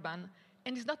not urban,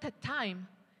 and it's not a time,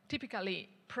 typically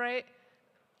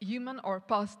pre-human or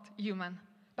post-human,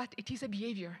 but it is a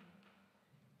behavior.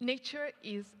 Nature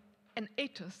is an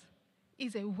ethos,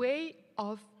 is a way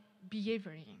of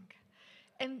behaving.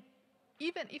 And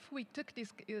even if we took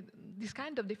this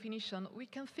kind of definition, we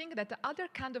can think that other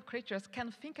kind of creatures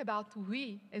can think about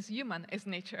we as human, as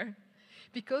nature,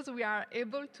 because we are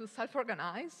able to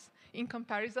self-organize in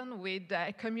comparison with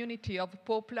a community of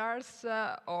poplars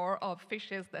or of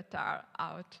fishes that are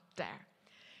out there.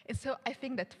 And so I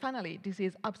think that finally this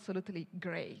is absolutely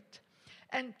great.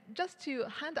 And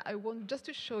I want just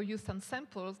to show you some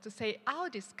samples to say how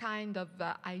this kind of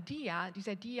this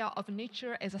idea of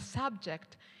nature as a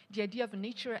subject, the idea of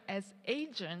nature as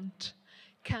agent,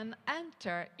 can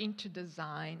enter into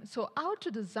design. So how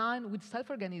to design with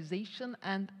self-organization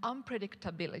and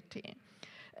unpredictability.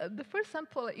 The first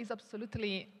sample is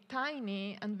absolutely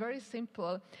tiny and very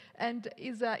simple, and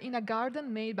is in a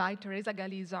garden made by Teresa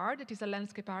Galizard, that is a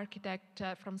landscape architect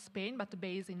from Spain, but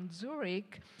based in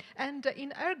Zurich. And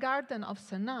in her garden of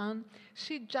Senan,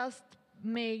 she just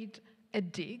made a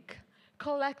dig,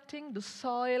 collecting the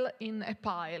soil in a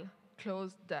pile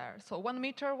close there. So 1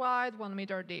 meter wide, 1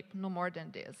 meter deep, no more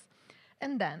than this.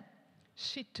 And then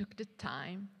she took the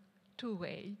time to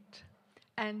wait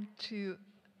and to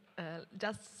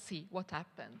just see what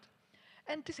happened.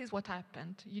 And this is what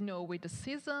happened. You know, with the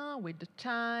season, with the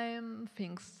time,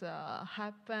 things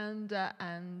happened,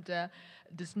 and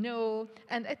the snow.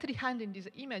 And at the end in this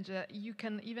image, you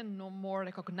can even no more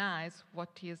recognize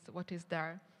what is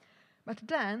there. But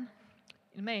then,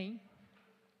 in May,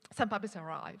 some puppies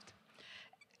arrived.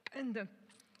 And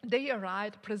they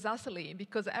arrived precisely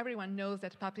because everyone knows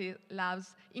that puppy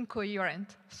loves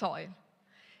incoherent soil.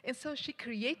 And so she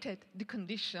created the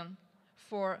condition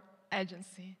for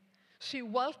agency. She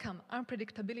welcomed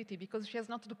unpredictability because she has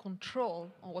not the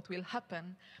control on what will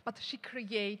happen, but she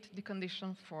creates the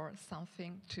condition for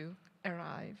something to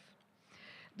arrive.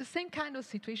 The same kind of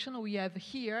situation we have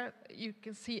here. You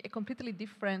can see a completely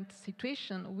different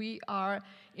situation. We are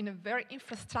in a very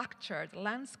infrastructured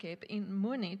landscape in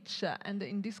Munich, and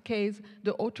in this case,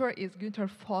 the author is Günther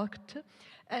Vogt.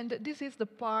 And this is the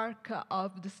park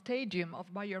of the stadium of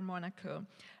Bayern Monaco.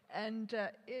 And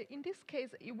in this case,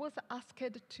 he was asked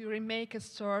to remake a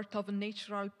sort of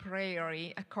natural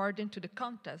prairie according to the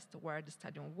context where the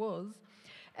stadium was.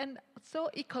 And so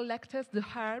he collected the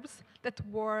herbs that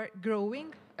were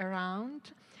growing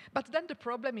around. But then the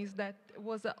problem is that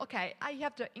okay, I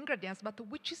have the ingredients, but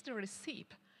which is the recipe?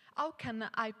 How can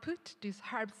I put these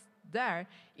herbs there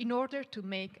in order to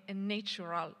make a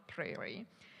natural prairie?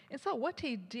 And so what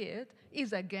he did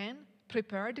is, again,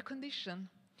 prepare the condition.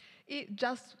 He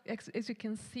just, as you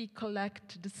can see,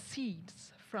 collect the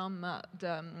seeds from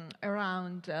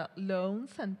around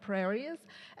lawns and prairies,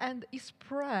 and he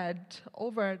spread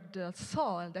over the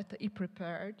soil that he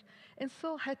prepared. And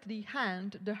so at the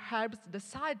end, the herbs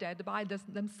decided by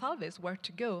themselves where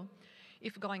to go,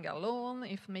 if going alone,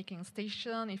 if making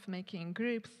station, if making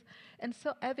groups. And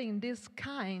so having this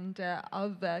kind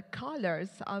of colors,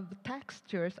 of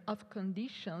textures, of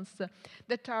conditions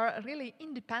that are really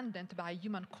independent by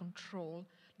human control,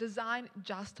 design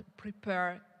just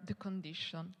prepare the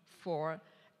condition for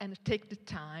and take the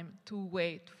time to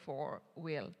wait for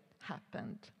will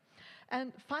happen.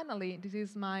 And finally, this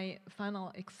is my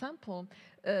final example.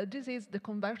 This is the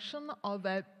conversion of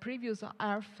a previous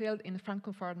airfield in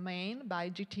Frankfurt, Main by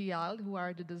GTL, who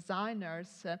are the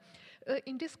designers.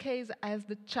 In this case, has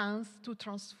the chance to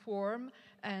transform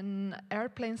an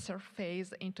airplane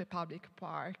surface into a public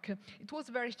park. It was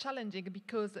very challenging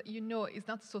because, you know, it's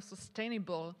not so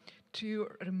sustainable to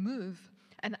remove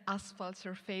an asphalt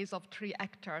surface of 3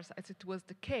 hectares, as it was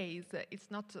the case,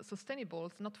 it's not sustainable,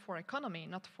 it's not for economy,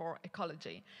 not for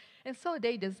ecology. And so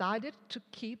they decided to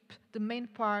keep the main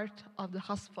part of the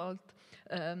asphalt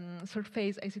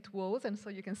surface as it was, and so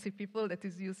you can see people that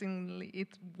is using it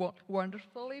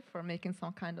wonderfully for making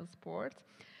some kind of sport.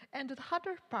 And the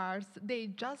other parts, they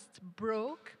just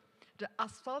broke the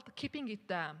asphalt, keeping it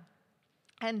there.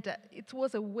 And it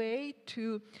was a way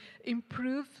to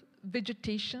improve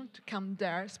vegetation to come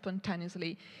there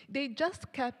spontaneously. They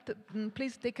just kept,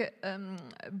 please take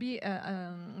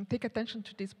attention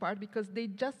to this part, because they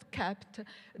just kept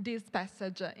this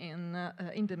passage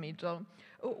in the middle.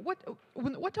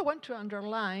 What I want to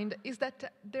underline is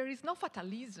that there is no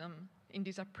fatalism in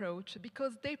this approach,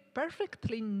 because they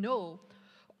perfectly know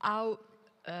how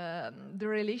the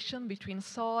relation between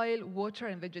soil, water,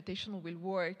 and vegetation will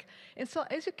work. And so,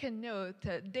 as you can note,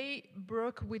 they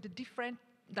broke with different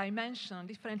dimensions,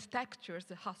 different textures,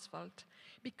 the asphalt,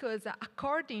 because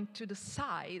according to the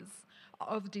size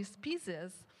of these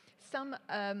pieces, some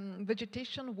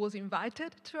vegetation was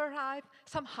invited to arrive,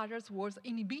 some others was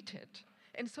inhibited.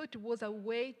 And so it was a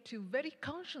way to very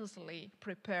consciously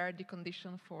prepare the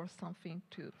condition for something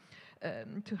to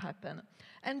happen.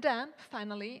 And then,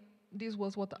 finally, this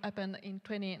was what happened in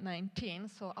 2019,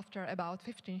 so after about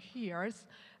 15 years,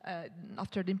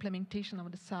 after the implementation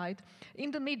of the site.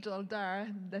 In the middle there,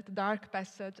 that dark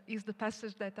passage is the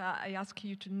passage that I asked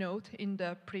you to note in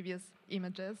the previous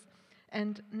images,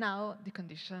 and now the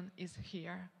condition is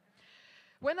here.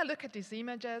 When I look at these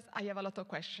images, I have a lot of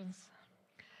questions.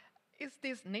 Is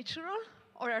this natural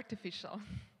or artificial?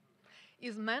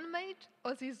 Is man-made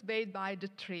or is made by the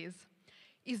trees?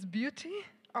 Is beauty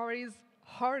or is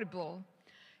horrible?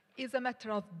 Is a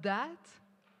matter of death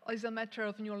or is a matter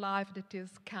of new life that is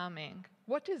coming?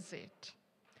 What is it?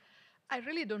 I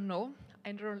really don't know.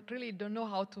 I really don't know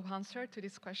how to answer to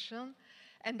this question.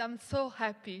 And I'm so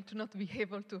happy to not be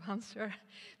able to answer,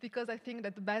 because I think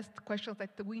that the best questions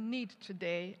that we need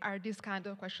today are these kind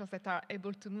of questions that are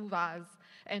able to move us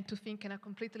and to think in a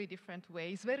completely different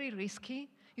way. It's very risky,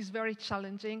 it's very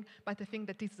challenging, but I think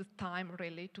that it's the time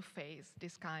really to face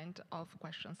this kind of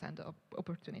questions and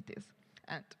opportunities.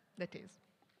 And that is.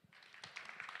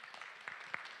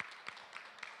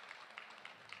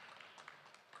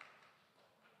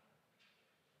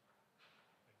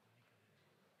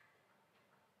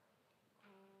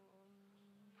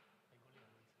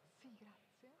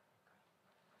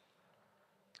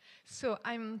 So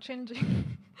I'm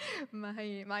changing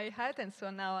my hat, and so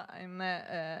now I'm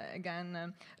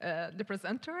again the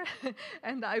presenter,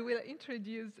 and I will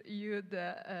introduce you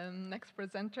the next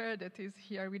presenter that is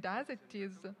here with us. It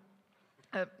is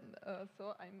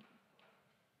so I'm.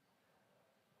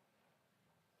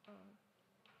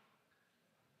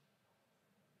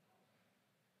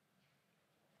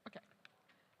 Okay,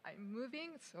 I'm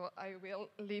moving, so I will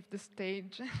leave the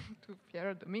stage to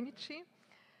Piero Dominici.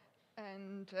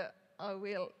 And I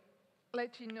will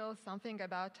let you know something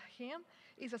about him.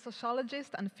 He's a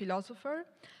sociologist and philosopher,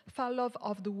 fellow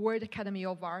of the World Academy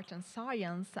of Art and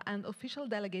Science, and official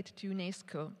delegate to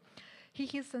UNESCO. He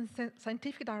is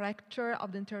scientific director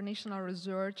of the International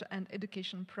Research and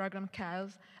Education Program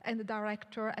CAES and the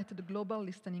director at the Global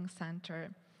Listening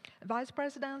Center. Vice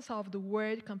President of the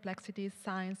World Complexity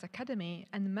Science Academy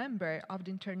and member of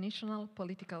the International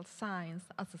Political Science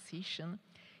Association.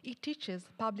 He teaches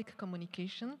public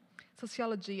communication,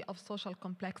 sociology of social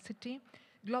complexity,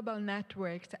 global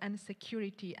networks and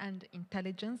security and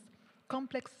intelligence,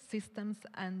 complex systems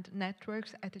and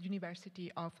networks at the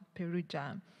University of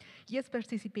Perugia. He has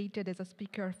participated as a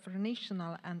speaker for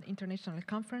national and international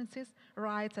conferences,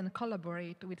 writes and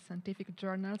collaborates with scientific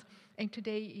journals, and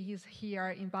today he is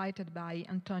here invited by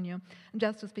Antonio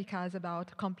just to speak us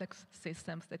about complex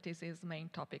systems. That is his main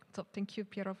topic. So thank you,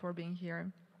 Piero, for being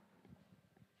here.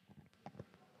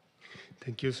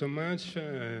 Thank you so much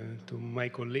to my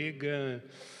colleague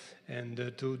and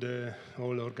to the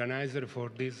whole organizer for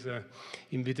this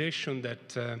invitation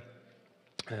that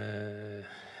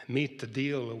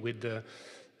deal with the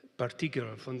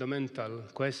particular fundamental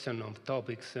question of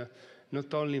topics,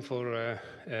 not only for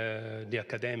the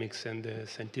academics and the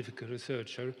scientific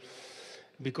researcher,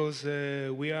 because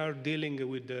we are dealing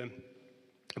with a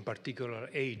particular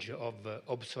age of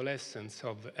obsolescence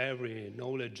of every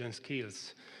knowledge and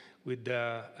skills, with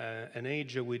an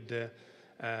age with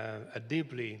a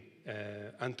deeply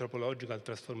anthropological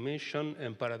transformation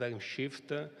and paradigm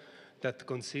shift that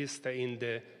consists in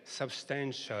the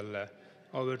substantial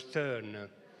overturn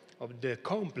of the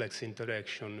complex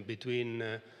interaction between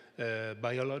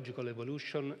biological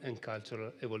evolution and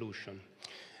cultural evolution.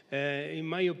 In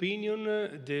my opinion,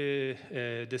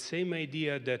 the same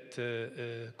idea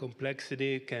that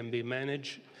complexity can be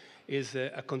managed is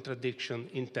a contradiction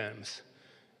in terms,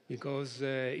 because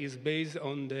it's based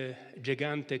on the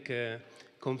gigantic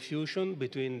confusion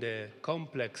between the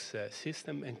complex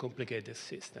system and complicated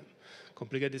system.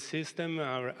 Complicated systems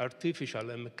are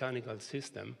artificial and mechanical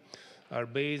systems, are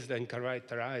based and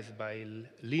characterized by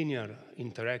linear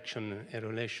interaction and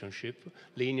relationship.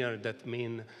 Linear, that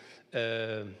means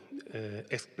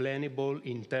explainable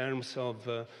in terms of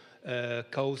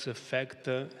cause, effect,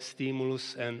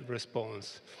 stimulus, and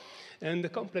response. And the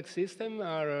complex systems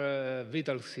are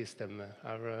vital systems,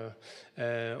 are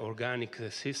organic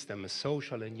systems,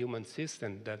 social and human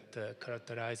systems that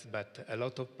characterized by a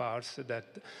lot of parts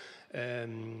that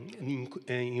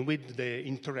in which the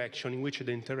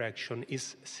interaction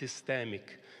is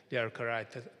systemic. They are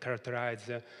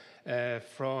characterized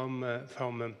from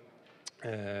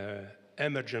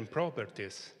emergent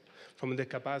properties, from the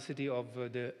capacity of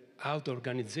the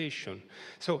auto-organization.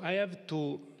 So I have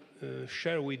to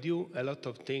share with you a lot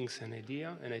of things and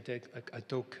ideas, and I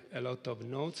took a lot of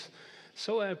notes.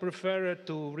 So I prefer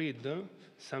to read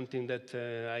something that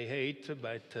I hate,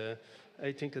 but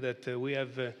I think that we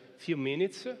have a few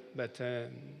minutes, but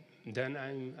then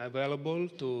I'm available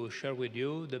to share with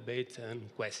you debate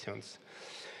and questions.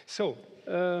 So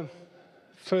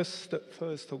first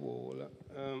of all,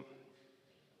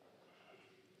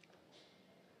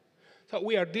 so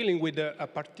we are dealing with a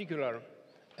particular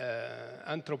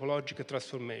anthropological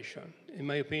transformation. In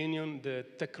my opinion, the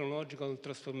technological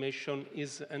transformation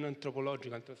is an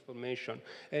anthropological transformation,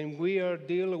 and we are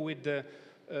dealing with the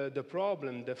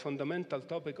problem, the fundamental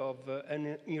topic of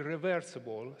an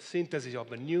irreversible synthesis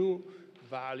of new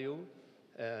value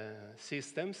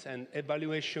systems and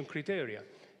evaluation criteria.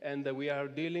 And we are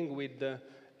dealing with the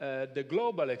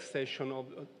global extension of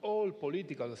all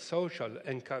political, social,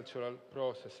 and cultural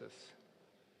processes.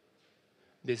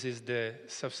 This is the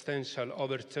substantial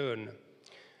overturn.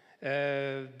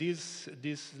 This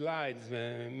slide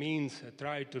means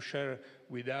try to share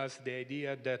with us the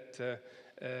idea that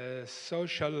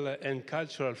social and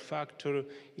cultural factors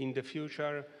in the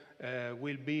future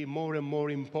will be more and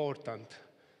more important,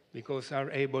 because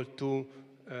are able to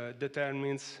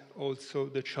determine also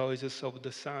the choices of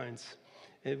the science.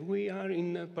 And we are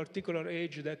in a particular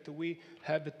age that we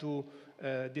have to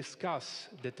discuss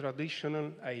the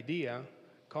traditional idea,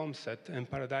 concept, and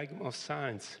paradigm of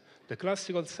science. The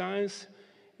classical science,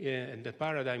 the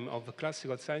paradigm of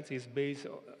classical science is based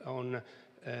on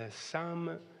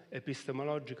some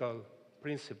epistemological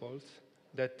principles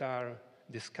that are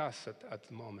discussed at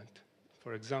the moment.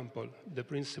 For example, the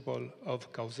principle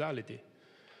of causality,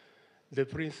 the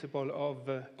principle of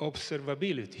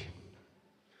observability.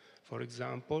 For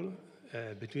example,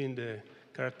 between the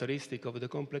characteristic of the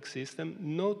complex system,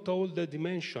 not all the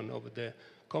dimensions of the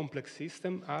complex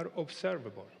system are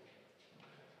observable.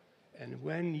 And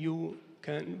when you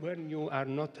are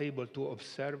not able to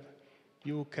observe,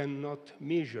 you cannot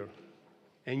measure,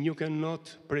 and you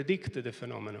cannot predict the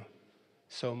phenomenon.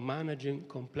 So managing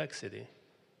complexity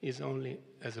is only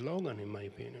a slogan, in my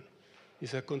opinion.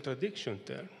 It's a contradiction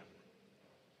term.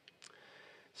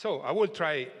 So I will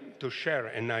try to share,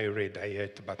 and I read, I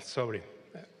hate, but sorry.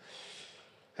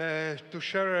 To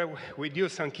share with you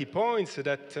some key points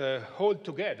that hold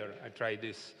together, I try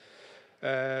this,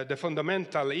 the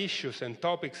fundamental issues and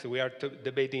topics we are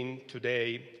debating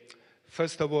today.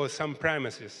 First of all, some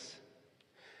premises.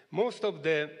 Most of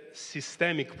the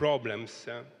systemic problems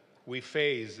we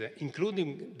face,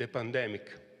 including the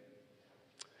pandemic,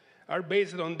 are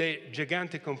based on the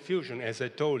gigantic confusion, as I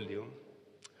told you.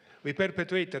 We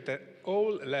perpetuate at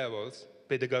all levels,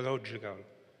 pedagogical,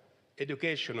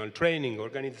 educational, training,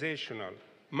 organizational,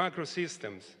 macro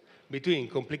systems, between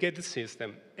complicated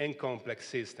system and complex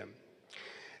system.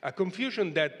 A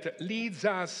confusion that leads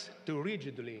us to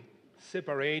rigidly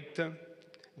separate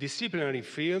disciplinary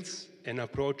fields and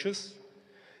approaches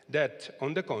that,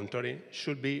 on the contrary,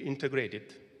 should be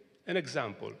integrated. An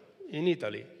example, in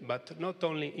Italy, but not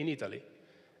only in Italy,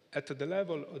 at the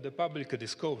level of the public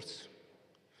discourse,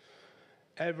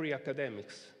 every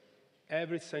academics,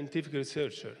 every scientific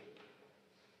researcher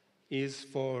is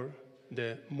for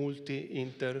the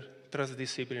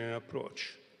multi-transdisciplinary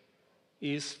approach,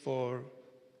 is for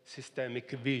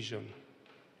systemic vision,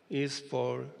 is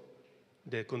for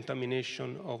the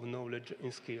contamination of knowledge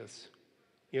and skills.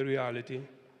 In reality,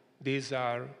 these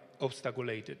are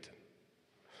obstaculated.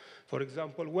 For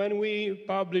example, when we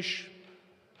publish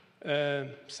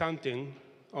something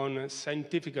on a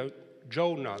scientific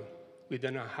journal with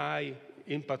a high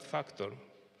impact factor,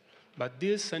 but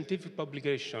these scientific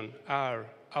publications are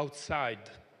outside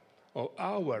of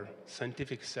our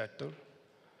scientific sector,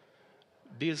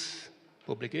 this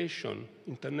publication,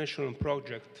 international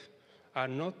project, are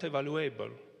not evaluable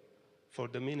for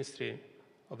the Ministry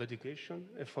of Education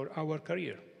and for our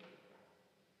career.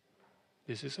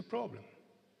 This is a problem.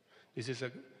 This is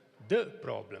the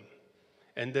problem.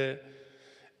 And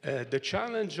the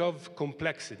challenge of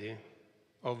complexity,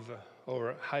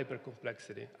 or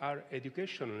hyper-complexity, are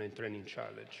educational and training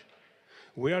challenge.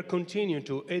 We are continuing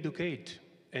to educate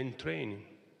and train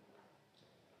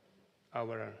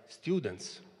our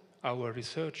students, our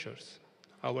researchers,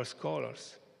 our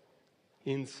scholars,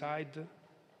 inside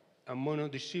a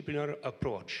monodisciplinary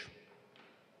approach,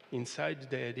 inside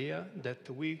the idea that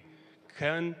we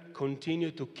can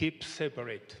continue to keep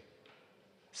separate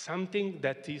something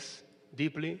that is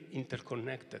deeply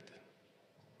interconnected.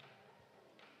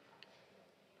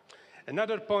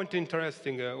 Another point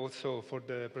interesting also for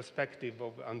the perspective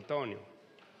of Antonio.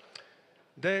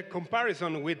 The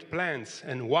comparison with plants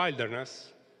and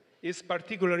wilderness is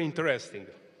particularly interesting.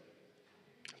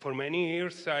 For many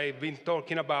years, I've been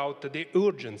talking about the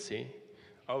urgency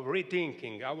of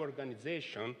rethinking our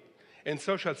organization and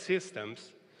social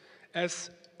systems as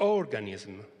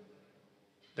organisms,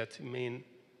 that mean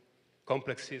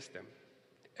complex systems,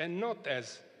 and not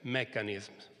as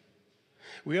mechanisms.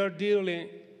 We are dealing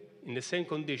in the same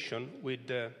condition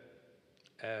with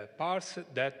parts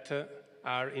that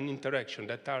are in interaction,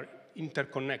 that are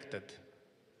interconnected.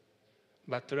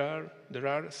 But there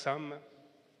are some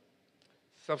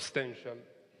substantial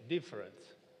difference.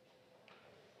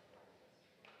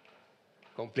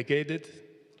 Complicated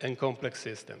and complex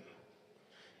system.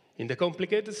 In the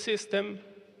complicated system,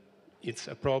 it's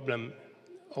a problem,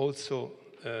 also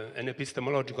an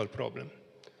epistemological problem,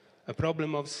 a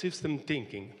problem of system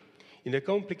thinking. In a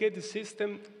complicated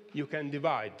system, you can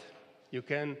divide, you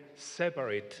can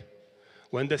separate.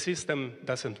 When the system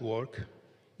doesn't work,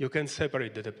 you can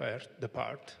separate the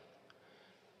part.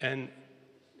 And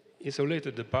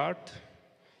isolated the part,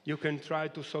 you can try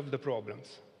to solve the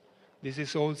problems. This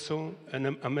is also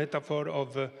a metaphor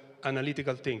of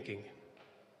analytical thinking,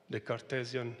 the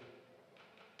Cartesian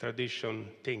tradition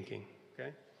thinking.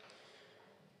 Okay?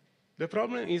 The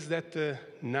problem is that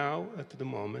now, at the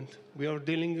moment, we are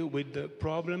dealing with the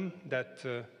problem that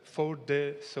for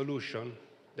the solution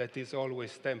that is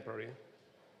always temporary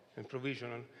and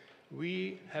provisional,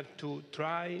 we have to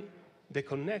try the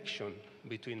connection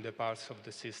between the parts of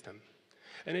the system.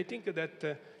 And I think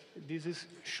that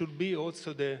should be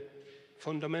also the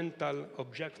fundamental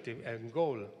objective and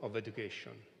goal of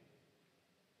education.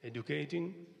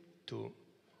 Educating to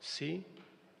see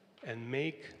and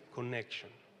make connection.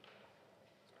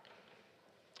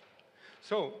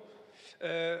 So,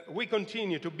 we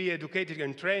continue to be educated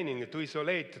and training to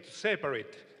isolate, to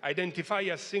separate, identify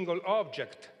a single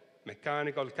object,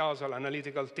 mechanical, causal,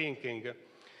 analytical thinking.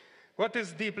 What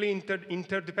is deeply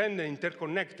interdependent,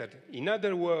 interconnected? In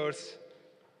other words,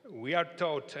 we are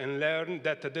taught and learn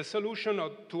that the solution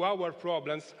to our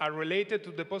problems are related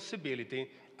to the possibility,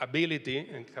 ability,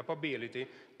 and capability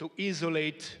to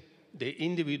isolate the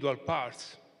individual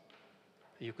parts.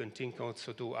 You can think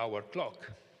also to our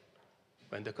clock.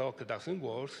 When the clock doesn't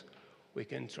work, we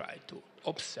can try to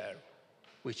observe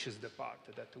which is the part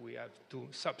that we have to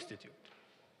substitute.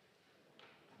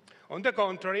 On the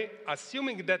contrary,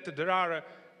 assuming that there are a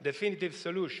definitive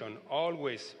solution,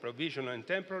 always provisional and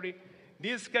temporary,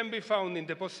 this can be found in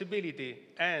the possibility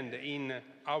and in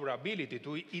our ability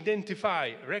to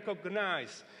identify,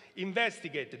 recognize,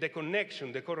 investigate the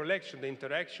connection, the correlation, the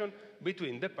interaction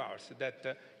between the parts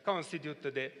that constitute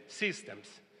the systems.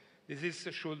 This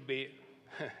should be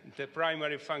the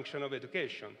primary function of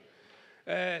education.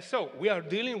 So we are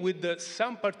dealing with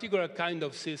some particular kind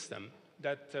of system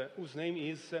whose name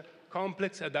is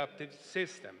complex adaptive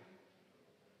system.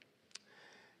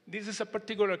 This is a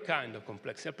particular kind of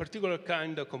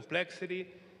complexity,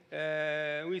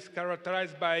 which is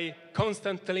characterized by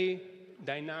constantly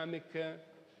dynamic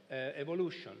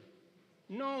evolution,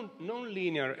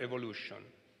 non-linear evolution,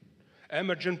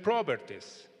 emergent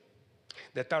properties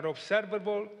that are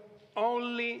observable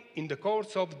only in the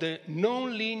course of the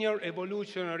non-linear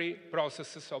evolutionary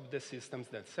processes of the systems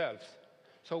themselves.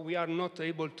 So we are not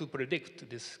able to predict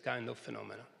this kind of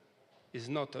phenomena. It's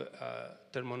not a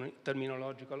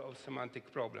terminological or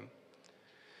semantic problem.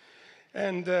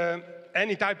 And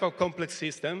any type of complex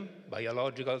system,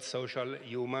 biological, social,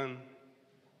 human,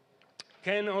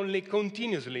 can only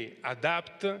continuously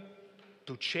adapt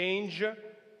to change,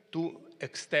 to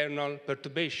external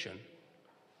perturbation.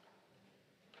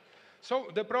 So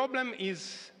the problem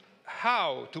is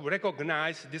how to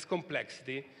recognize this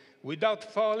complexity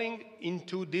without falling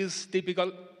into these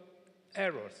typical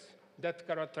errors. that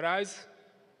characterize,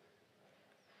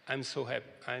 I'm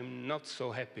not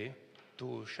so happy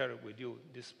to share with you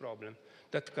this problem,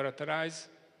 that characterize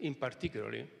in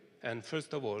particularly, and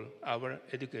first of all, our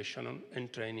educational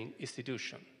and training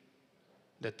institutions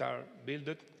that are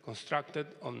built, constructed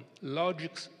on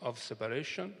logics of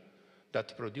separation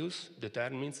that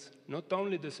determines not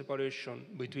only the separation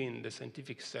between the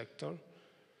scientific sector,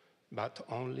 but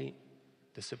only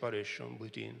the separation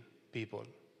between people,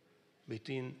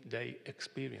 between their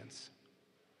experience.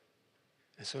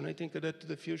 And so I think that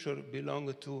the future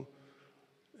belongs to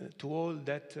all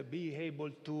that be able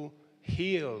to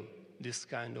heal this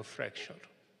kind of fracture.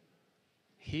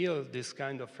 Heal this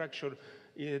kind of fracture,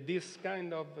 this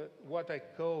kind of what I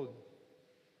call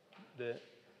the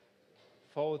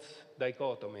false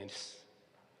dichotomies.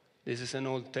 This is an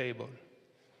old table.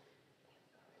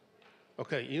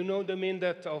 Okay, you know the meaning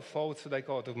of false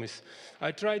dichotomies.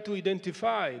 I try to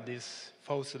identify these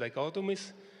false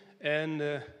dichotomies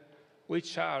and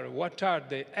what are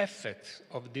the effects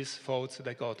of these false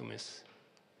dichotomies.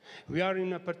 We are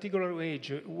in a particular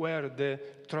age where the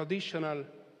traditional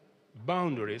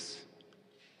boundaries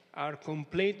are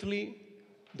completely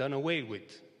done away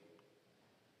with.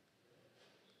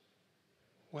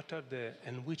 Which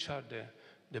are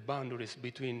the boundaries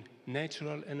between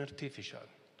natural and artificial?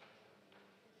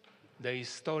 The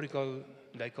historical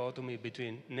dichotomy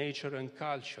between nature and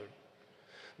culture,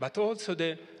 but also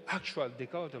the actual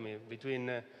dichotomy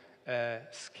between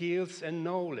skills and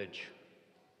knowledge,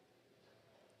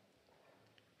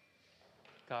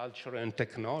 culture and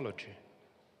technology.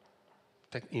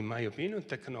 In my opinion,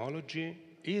 technology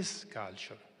is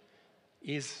culture,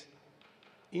 is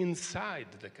inside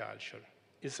the culture,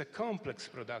 is a complex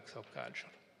product of culture.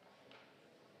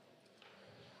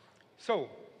 So,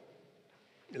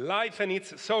 life and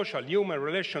its social, human,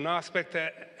 relation aspect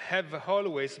have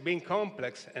always been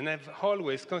complex and have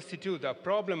always constituted a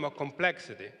problem of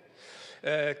complexity.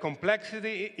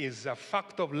 Complexity is a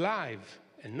fact of life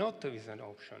and not as an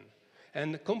option.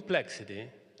 And complexity,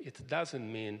 it doesn't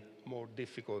mean more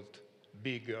difficult,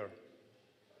 bigger,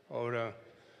 or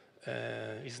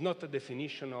it's not a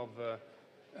definition of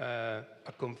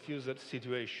a confused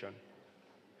situation.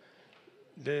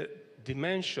 The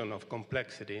dimension of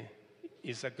complexity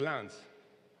is a glance,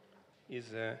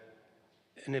 is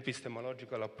an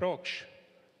epistemological approach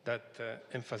that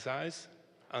emphasizes,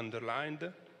 underlined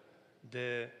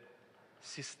the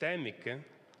systemic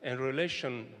and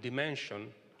relation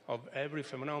dimension of every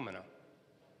phenomenon.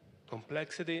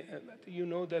 Complexity, you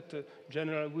know that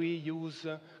generally we use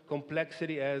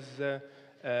complexity as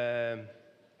a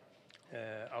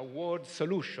word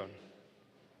solution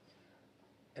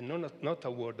and not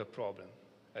a word of problem,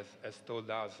 as told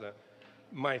us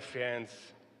my friends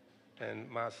and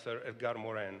Master Edgar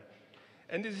Morin.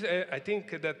 And this, I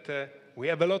think that we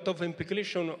have a lot of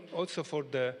implication also for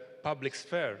the public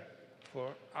sphere,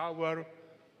 for our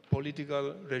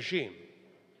political regime.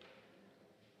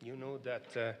 You know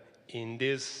that in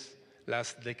these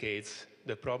last decades,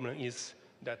 the problem is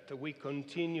that we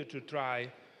continue to try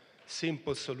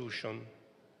simple solutions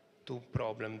to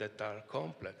problems that are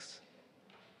complex,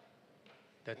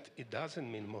 that it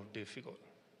doesn't mean more difficult.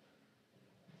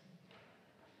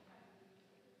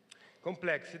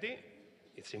 Complexity,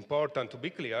 it's important to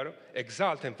be clear,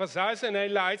 exalts, emphasizes, and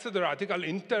highlights the radical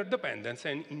interdependence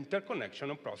and interconnection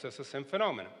of processes and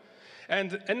phenomena.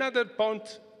 And another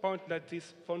point that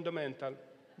is fundamental,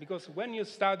 because when you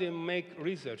study and make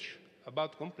research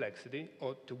about complexity,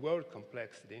 or the word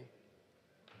complexity,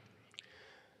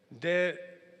 the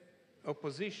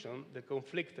opposition, the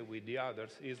conflict with the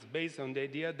others, is based on the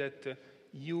idea that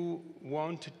you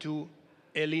want to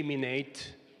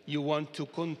eliminate, you want to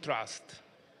contrast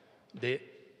the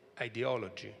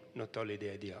ideology, not only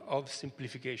the idea, of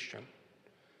simplification.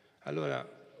 Allora,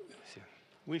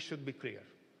 we should be clear.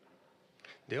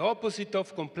 The opposite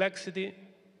of complexity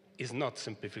is not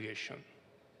simplification.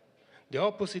 The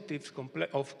opposite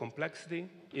of complexity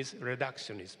is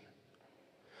reductionism.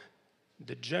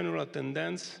 The general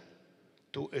tendency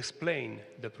to explain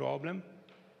the problem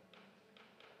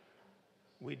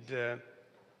with the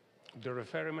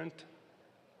referment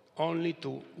only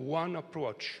to one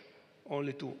approach,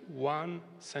 only to one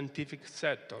scientific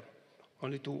sector,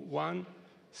 only to one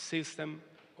system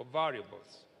of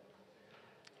variables.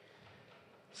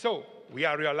 So we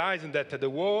are realizing that the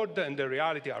world and the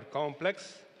reality are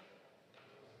complex.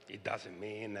 It doesn't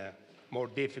mean more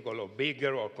difficult or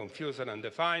bigger or confused and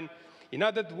undefined. In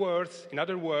other words,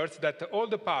 that all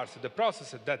the parts, the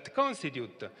processes that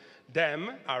constitute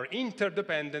them are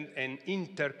interdependent and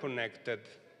interconnected.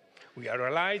 We are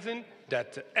realizing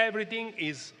that everything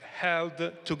is held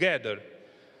together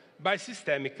by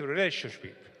systemic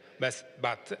relationship.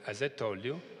 But as I told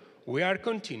you, we are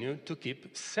continuing to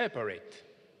keep separate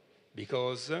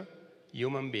because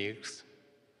human beings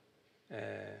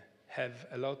have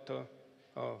a lot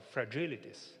of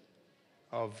fragilities,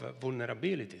 of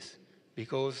vulnerabilities,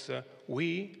 because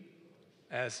we,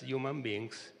 as human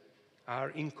beings, are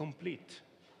incomplete.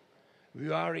 We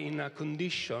are in a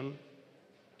condition,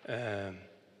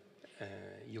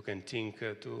 you can think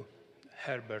to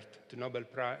Herbert, the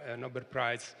Nobel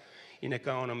Prize in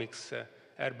Economics,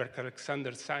 Herbert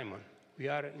Alexander Simon. We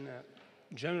are in a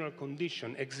general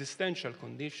condition, existential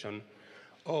condition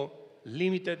of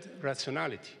limited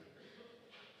rationality.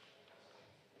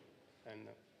 And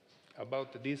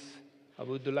about this, I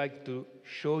would like to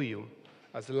show you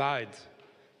a slide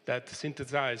that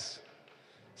synthesizes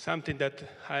something that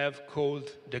I have called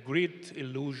the great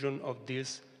illusion of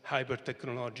this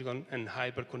hyper-technological and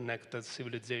hyper-connected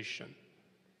civilization.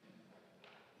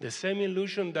 The same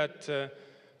illusion that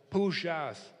pushes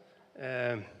us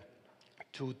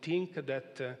to think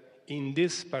that in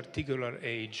this particular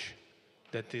age,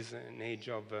 that is an age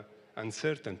of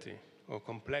uncertainty or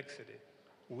complexity,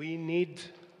 we need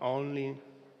only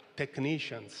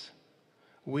technicians.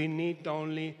 We need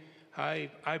only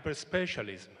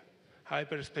hyper-specialism,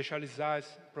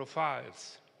 hyper-specialized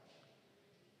profiles.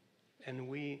 And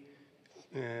we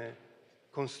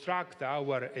construct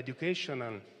our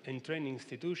educational and training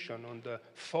institution on the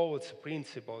false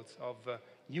principles of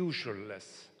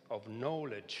usualness, of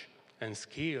knowledge and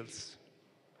skills.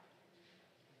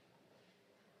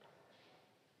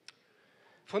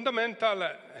 Fundamental,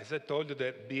 as I told you,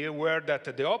 that be aware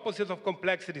that the opposite of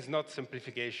complexity is not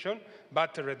simplification,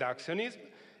 but reductionism.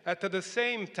 At the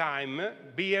same time,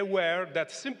 be aware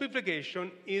that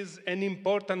simplification is an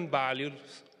important value,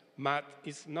 but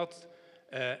it's not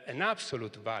an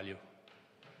absolute value.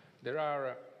 There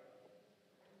are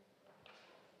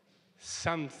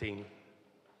something,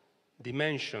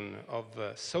 dimension of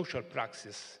social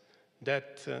praxis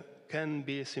that can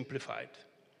be simplified.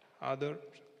 Other,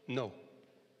 no.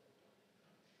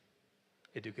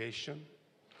 Education,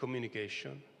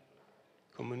 communication.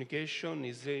 Communication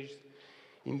is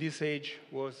in this age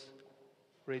was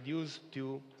reduced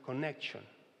to connection.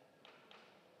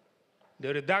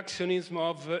 The reductionism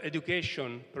of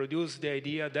education produced the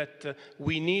idea that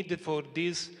we need for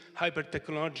this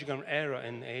hyper-technological era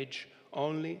and age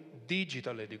only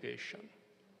digital education,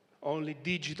 only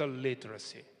digital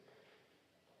literacy.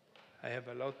 I have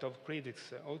a lot of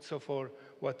critics also for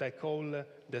what I call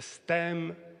the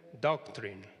STEM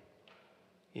doctrine,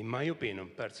 in my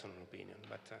opinion, personal opinion,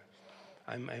 but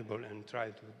I'm able and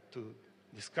try to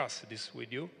discuss this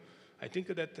with you. I think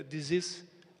that this is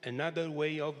another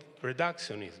way of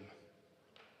reductionism.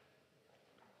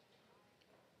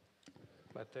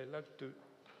 But I'd like to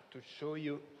show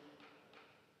you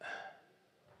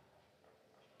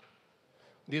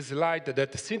this slide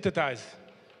that synthesizes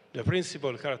the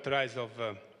principle characterized of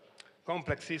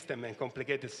complex system and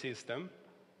complicated system.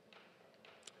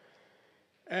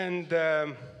 And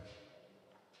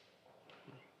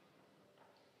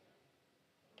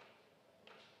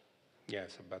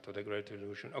yes, about the great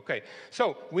illusion. Okay,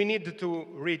 so we need to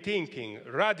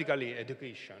rethinking radically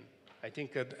education. I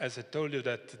think, as I told you,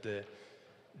 that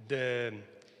the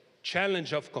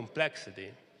challenge of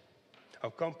complexity,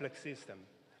 of complex system,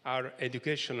 are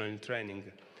educational and training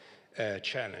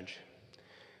challenge.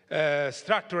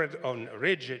 Structured on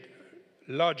rigid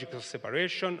logical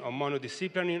separation, on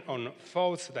monodisciplinary, on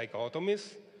false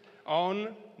dichotomies,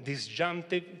 on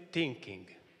disjunctive thinking.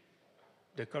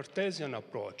 The Cartesian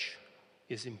approach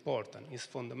is important, is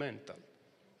fundamental,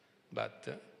 but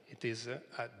it is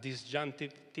a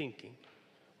disjunctive thinking.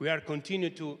 We are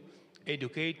continuing to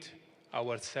educate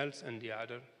ourselves and the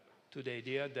other to the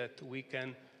idea that we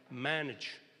can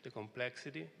manage the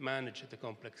complexity, manage the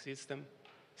complex system,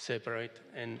 separate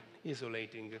and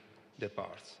isolating the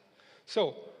parts.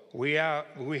 So we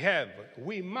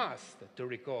must to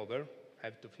recover. I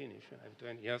have to finish. I have to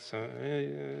end. Yes.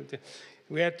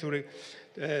 We have to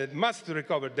must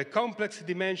recover the complex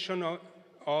dimension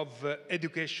of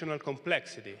educational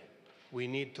complexity. We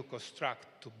need to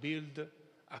construct, to build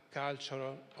a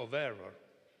culture of error.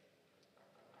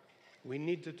 We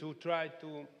need to try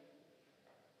to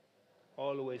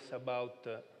always about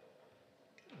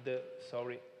the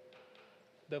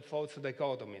false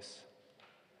dichotomies.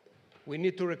 We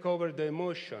need to recover the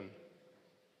emotion.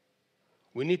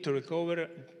 We need to recover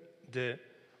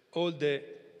all the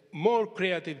more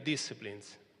creative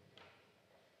disciplines.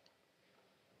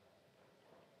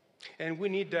 And we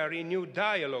need a renewed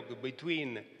dialogue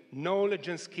between knowledge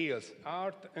and skills,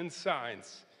 art and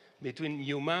science, between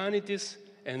humanities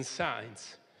and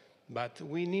science, But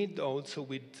we need also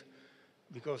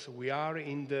because we are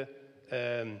in the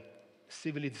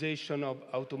civilization of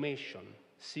automation,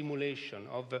 simulation,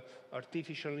 of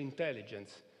artificial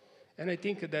intelligence. And I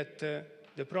think that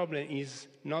the problem is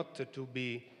not to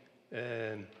be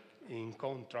in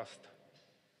contrast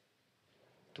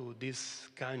to this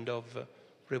kind of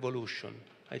revolution.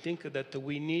 I think that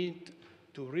we need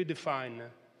to redefine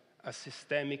a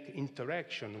systemic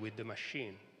interaction with the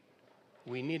machine.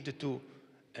 We need to,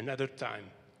 another time,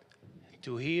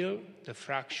 to heal the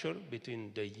fracture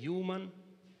between the human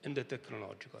and the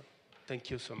technological. Thank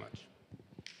you so much.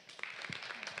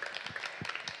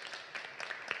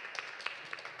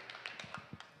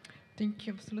 Thank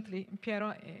you, absolutely.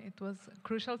 Piero, it was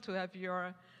crucial to have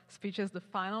your speech as the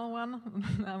final one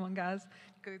among us,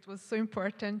 because it was so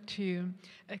important to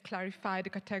clarify the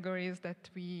categories that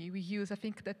we use. I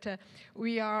think that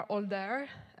we are all there,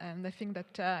 and I think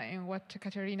that in what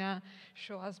Caterina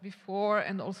showed us before,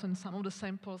 and also in some of the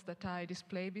samples that I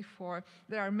displayed before,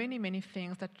 there are many, many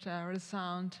things that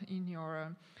resound in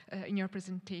your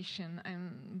presentation.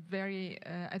 I'm very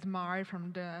admired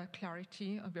from the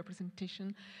clarity of your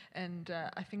presentation, and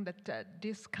I think that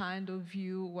this kind of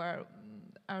view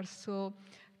are so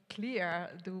clear,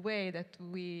 the way that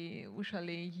we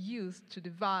usually use to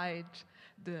divide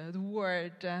the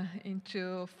word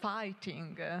into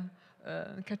fighting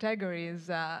categories is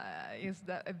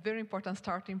a very important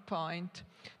starting point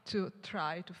to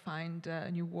try to find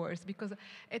new words. Because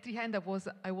at the end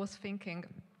I was thinking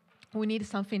we need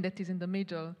something that is in the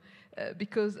middle,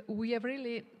 because we have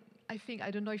really,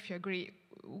 I don't know if you agree,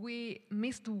 we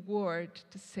missed the word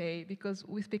to say, because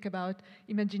we speak about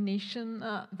imagination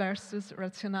versus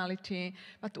rationality,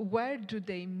 but where do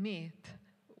they meet?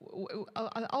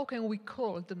 How can we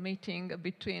call the meeting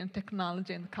between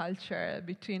technology and culture,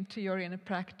 between theory and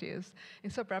practice?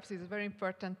 And so perhaps it's a very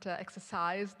important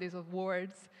exercise, these of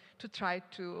words, to try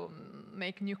to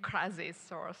make new crises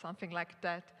or something like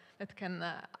that, that can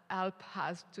help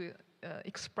us to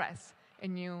express a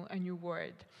new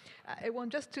word. I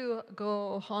want just to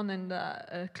go on and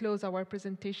close our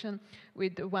presentation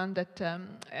with one that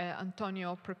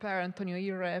Antonio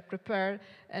Irre prepared,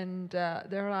 and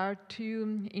there are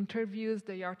two interviews,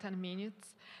 they are 10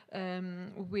 minutes,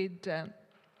 with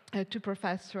two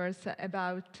professors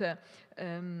about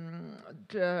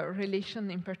the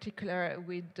relation in particular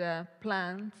with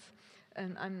plants,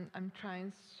 and I'm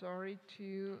trying, sorry,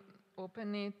 to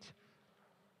open it,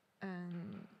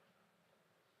 and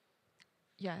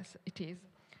yes, it is.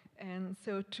 And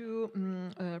so two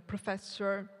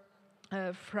professors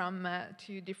from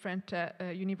two different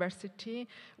universities,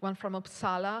 one from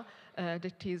Uppsala,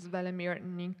 that is Velimir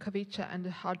Ninkovic, and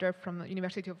the other from the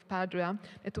University of Padua,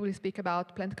 that will speak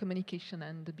about plant communication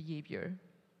and behavior.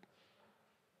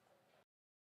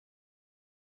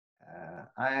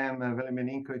 I am Velimir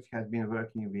Ninkovic, has been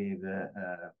working with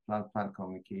plant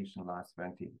communication last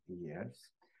 20 years.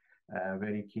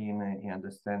 Very keen in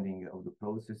understanding of the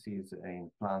processes in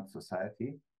plant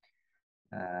society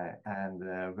and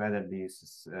whether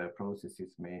these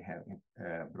processes may have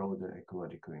broader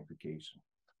ecological implication.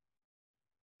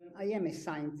 I am a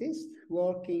scientist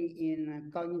working in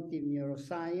cognitive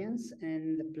neuroscience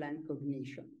and plant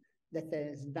cognition that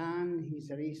has done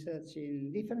his research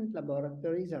in different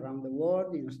laboratories around the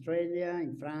world, in Australia,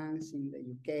 in France, in the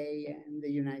UK, and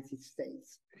the United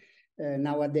States.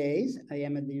 Nowadays, I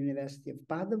am at the University of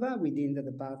Padua within the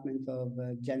Department of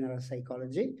General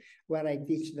Psychology, where I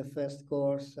teach the first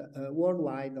course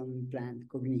worldwide on plant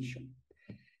cognition.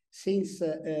 Since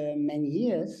many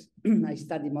years, I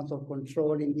study motor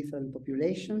control in different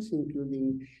populations,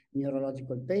 including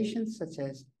neurological patients such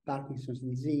as Parkinson's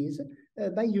disease,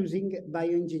 by using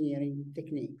bioengineering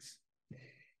techniques.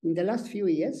 In the last few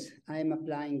years, I am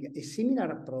applying a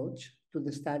similar approach to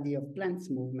the study of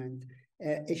plants movement,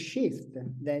 a shift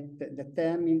that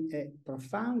determined a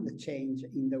profound change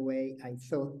in the way I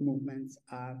thought movements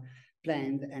are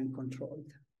planned and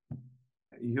controlled.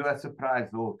 You are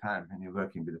surprised all the time when you're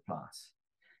working with the plants,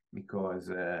 because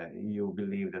you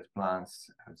believe that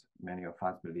plants, as many of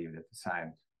us believe, that the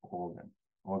silent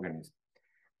organism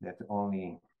that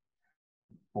only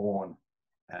born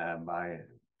by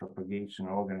propagation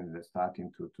organisms that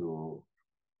starting to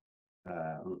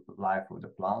life of the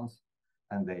plants,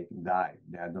 and they die.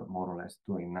 They are more or less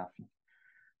doing nothing.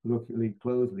 Look really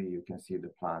closely, you can see the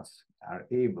plants are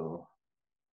able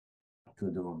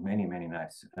to do many, many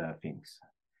nice things.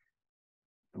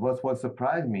 What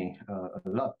surprised me a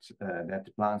lot,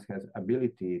 that plants has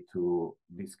ability to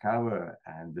discover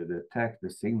and detect the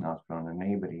signals from the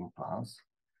neighboring plants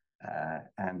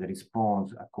and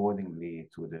respond accordingly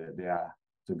to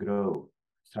to grow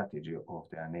strategy of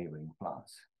their neighboring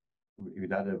plants.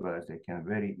 With other words, they can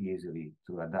very easily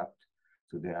to adapt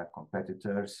to their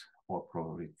competitors or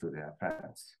probably to their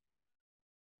friends.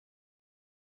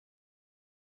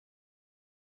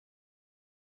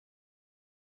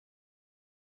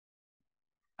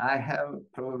 I have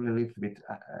probably a little bit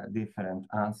different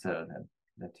answer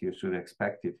that you should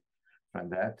expect it from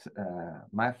that.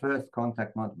 My first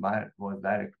contact was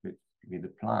directly with the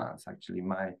plants. Actually,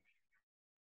 my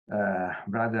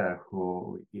brother,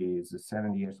 who is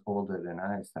 7 years older than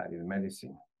I, studied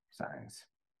medicine science.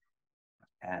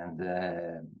 And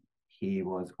he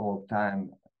was all time,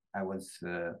 I was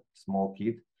a small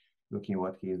kid, looking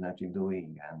what he is actually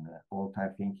doing, and all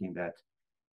time thinking that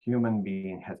human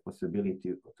being has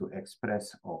possibility to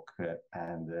express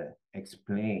and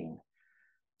explain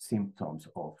symptoms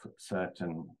of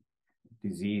certain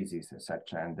diseases,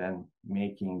 etc., and then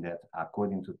making that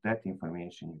according to that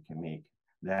information you can make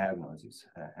diagnosis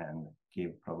and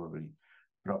give probably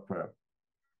proper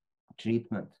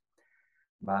treatment.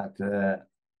 But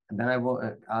then I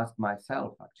asked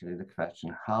myself actually the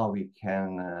question how we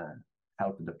can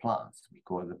help the plants,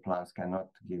 because the plants cannot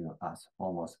give us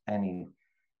almost any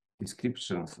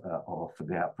descriptions of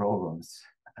their problems,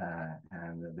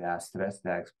 and they are stressed, they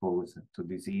are exposed to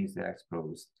disease, they are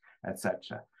exposed,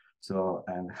 etc. So,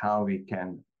 and how we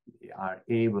are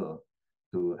able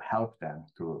to help them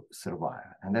to survive.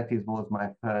 And that was my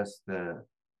first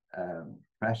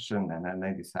question. And then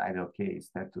I decided, okay,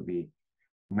 instead to be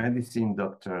medicine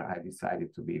doctor, I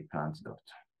decided to be plant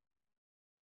doctor.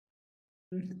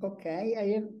 Okay, I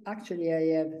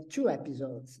have two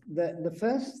episodes. The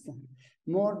first,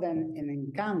 more than an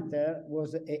encounter,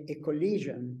 was a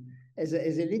collision. As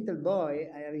a little boy,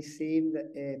 I received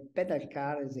a pedal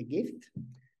car as a gift,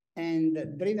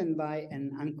 and driven by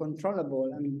an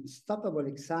uncontrollable, unstoppable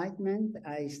excitement,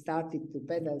 I started to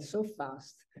pedal so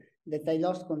fast that I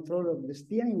lost control of the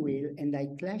steering wheel and I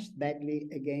clashed badly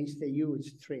against a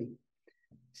huge tree.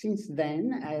 Since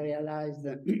then, I realized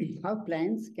how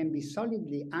plants can be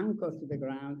solidly anchored to the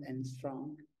ground and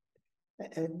strong.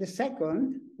 The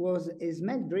second was a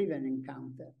smell-driven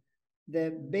encounter,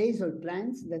 the basil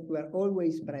plants that were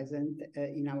always present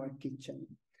in our kitchen.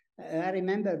 I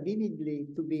remember vividly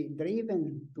to be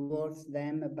driven towards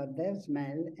them by their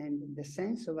smell and the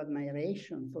sense of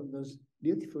admiration for those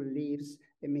beautiful leaves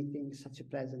emitting such a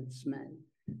pleasant smell.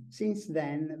 Since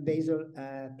then, basil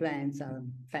plants are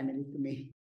family to me.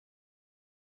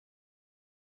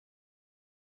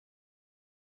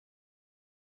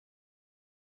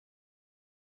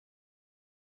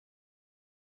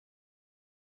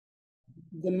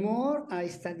 The more I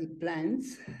study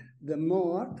plants, the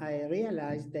more I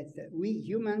realize that we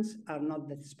humans are not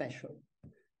that special,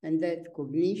 and that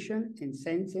cognition and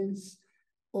sentience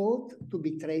ought to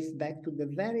be traced back to the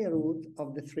very root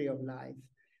of the tree of life.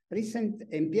 Recent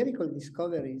empirical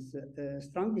discoveries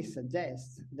strongly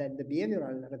suggest that the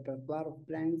behavioral repertoire of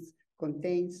plants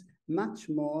contains much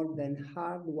more than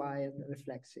hardwired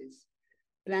reflexes.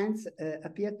 Plants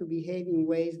appear to behave in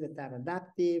ways that are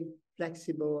adaptive,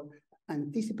 flexible,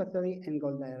 anticipatory, and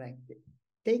goal-directed.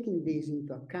 Taking this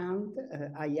into account,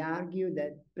 I argue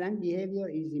that plant behavior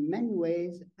is in many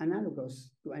ways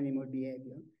analogous to animal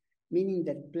behavior, meaning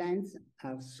that plants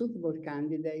are suitable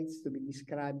candidates to be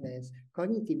described as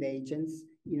cognitive agents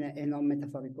in a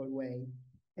non-metaphorical way,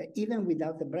 even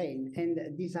without a brain.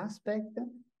 And this aspect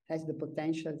has the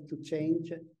potential to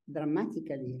change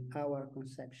dramatically our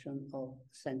conception of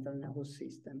central nervous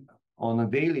system. On a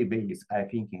daily basis, I'm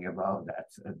thinking about that.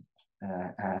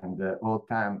 And all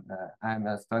time, I'm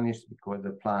astonished because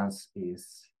the plants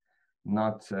is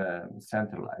not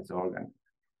centralized organism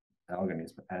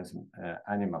as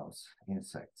animals,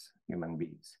 insects, human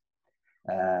beings.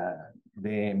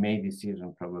 They make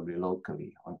decisions probably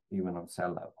locally, even on cell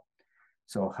level.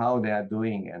 So how they are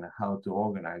doing and how to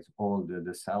organize all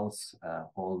the cells,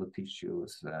 all the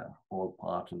tissues, all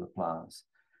parts of the plants,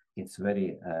 it's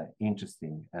very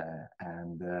interesting.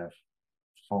 And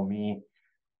for me,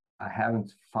 I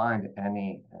haven't found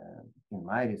any, in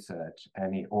my research,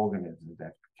 any organism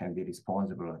that can be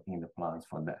responsible in the plants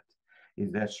for that.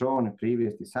 Is there shown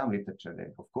previously some literature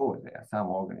that, of course, there are some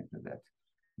organisms that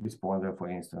responsible, for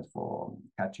instance, for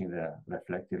catching the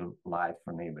reflected light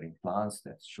from neighboring plants,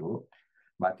 that's true.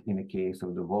 But in the case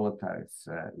of the volatiles,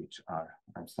 which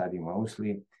I'm studying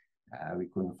mostly, we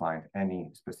couldn't find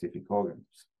any specific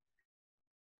organisms.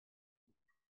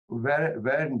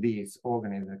 Where these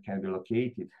organisms can be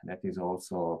located, that is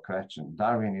also a question.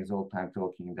 Darwin is all time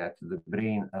talking that the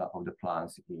brain of the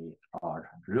plants are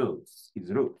roots.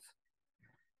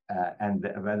 And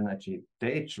whether actually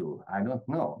they true, I don't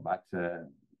know. But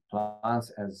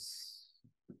plants as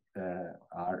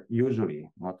are usually,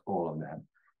 not all of them,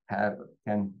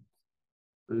 can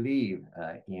live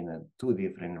in two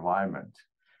different environments,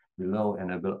 below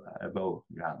and above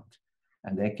ground.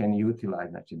 And they can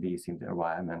utilize this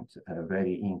environment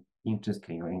very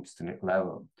interesting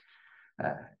level.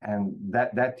 And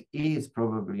that is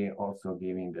probably also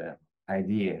giving the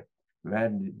idea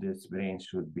where this brain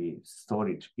should be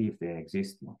storage if they're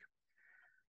existing.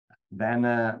 Then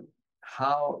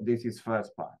how this is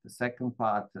first part. The second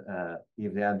part,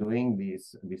 if they are doing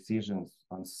these decisions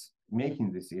on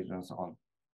making decisions on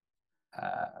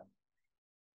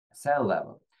cell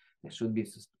level, there should be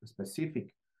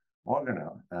specific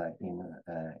organelle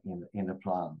in the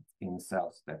plant, in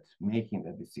cells that making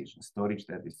the decision, storage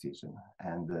that decision,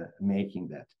 and making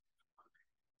that.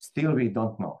 Still, we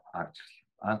don't know,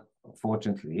 actually.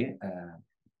 Unfortunately,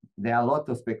 there are a lot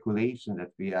of speculation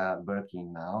that we are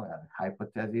working now,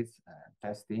 hypotheses,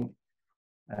 testing.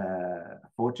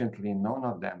 Fortunately, none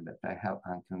of them that I have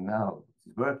until now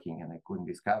is working, and I couldn't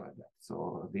discover that.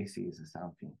 So this is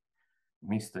something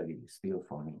mystery still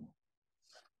for me.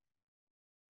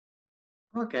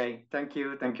 Okay, thank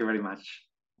you very much.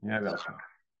 You're welcome.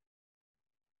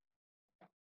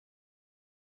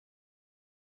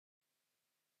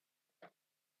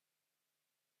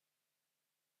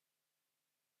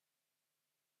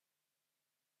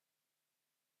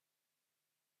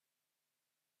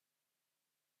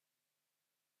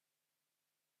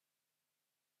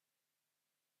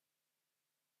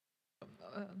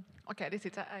 Okay, this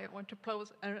is, I want to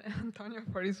applaud Antonio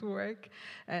for his work,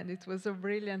 and it was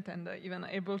brilliant, and even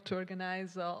able to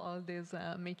organize all these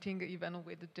meetings, even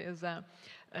with these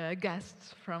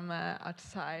guests from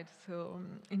outside. So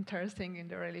interesting in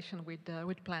the relation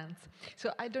with plants.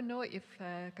 So I don't know if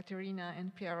Caterina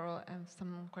and Piero have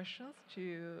some questions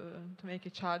to make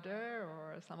each other,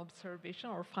 or some observation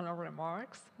or final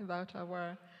remarks about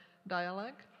our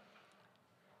dialogue.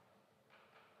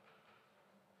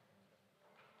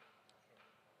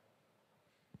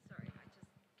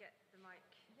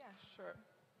 Sure.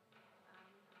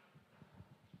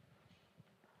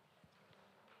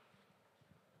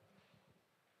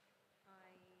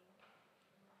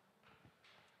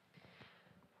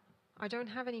 I don't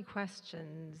have any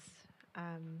questions,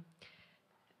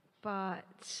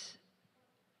 but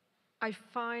I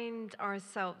find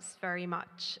ourselves very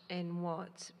much in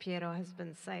what Piero has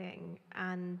been saying,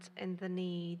 and in the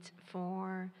need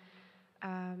for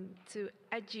to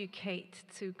educate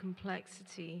to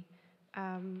complexity,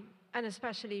 and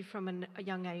especially from a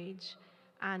young age,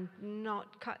 and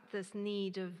not cut this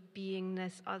need of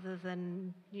beingness other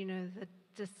than, you know, the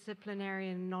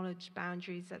disciplinary knowledge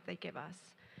boundaries that they give us.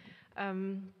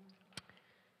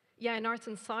 Yeah, in art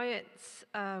and science,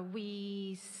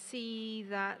 we see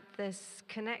that this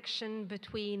connection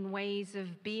between ways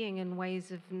of being and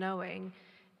ways of knowing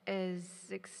is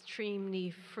extremely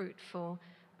fruitful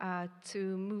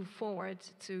to move forward,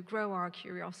 to grow our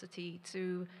curiosity,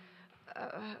 to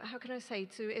how can I say,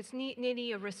 it's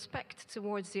nearly a respect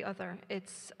towards the other.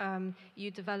 It's,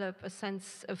 you develop a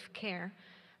sense of care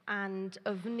and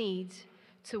of need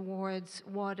towards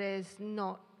what is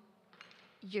not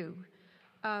you.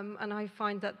 And I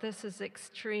find that this is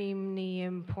extremely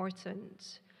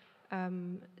important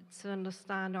to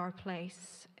understand our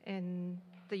place in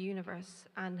the universe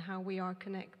and how we are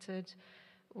connected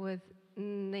with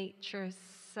nature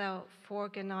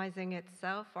self-organizing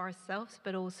itself, ourselves,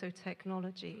 but also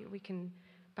technology. We can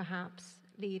perhaps,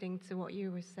 leading to what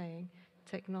you were saying,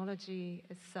 technology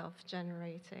is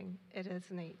self-generating. It is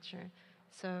nature.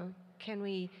 So can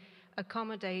we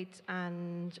accommodate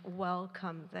and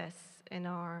welcome this in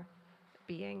our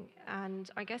being? And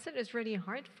I guess it is really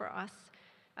hard for us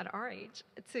at our age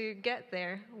to get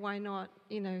there. Why not,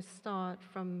 you know, start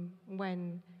from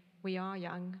when we are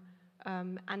young,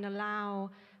 and allow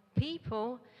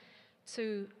people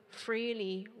to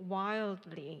freely,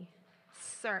 wildly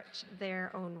search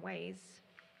their own ways.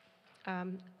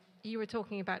 You were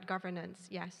talking about governance,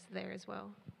 yes, there as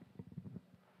well.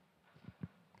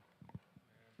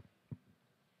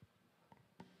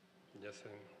 Yes,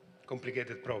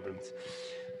 complicated problems.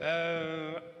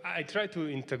 I try to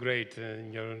integrate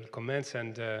your comments,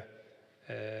 and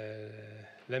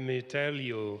let me tell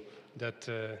you that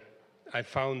I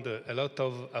found a lot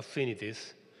of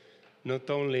affinities, not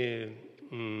only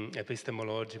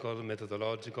epistemological,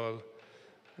 methodological,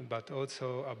 but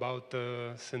also about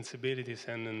sensibilities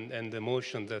and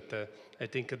emotions that I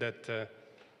think that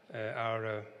are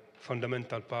a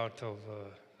fundamental part of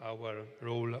our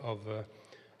role of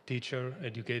teacher,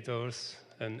 educators,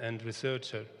 and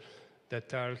researcher,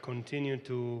 that are continuing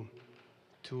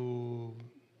to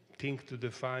think, to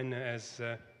define as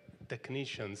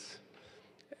technicians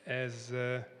as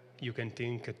you can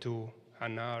think to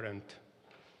Hannah Arendt,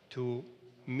 to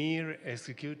mere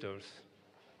executors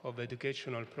of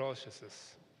educational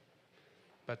processes.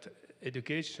 But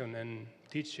education and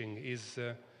teaching is,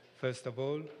 first of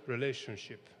all,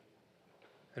 relationship.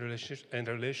 And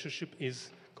relationship is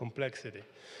complexity.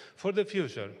 For the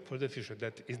future,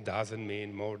 that it doesn't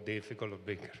mean more difficult or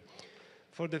bigger.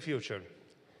 For the future,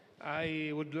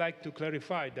 I would like to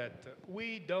clarify that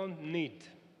we don't need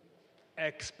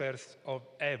experts of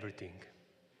everything,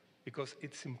 because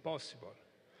it's impossible.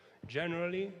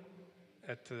 Generally,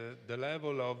 at the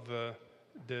level of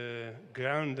the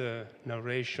grand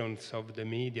narrations of the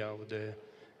media, of the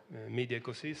media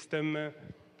ecosystem,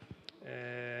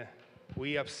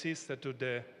 we assist to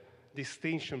the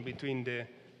distinction between the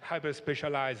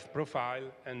hyper-specialized profile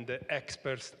and the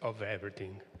experts of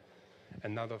everything,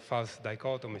 and not a false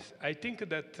dichotomies. I think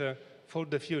that for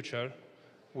the future,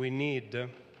 we need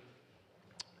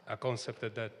a concept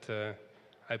that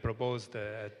I proposed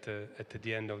at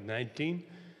the end of 19.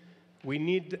 We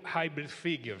need hybrid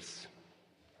figures.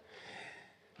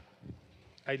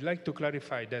 I'd like to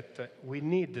clarify that we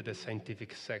need the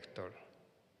scientific sector.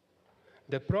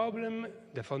 The problem,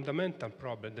 the fundamental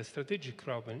problem, the strategic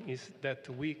problem is that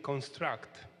we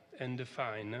construct and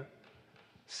define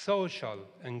social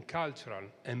and cultural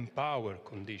and power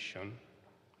condition,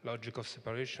 logic of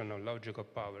separation or logic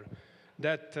of power,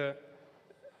 that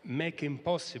make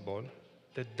impossible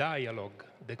the dialogue,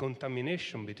 the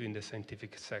contamination between the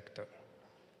scientific sector.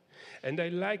 And I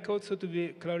like also to be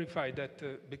clarified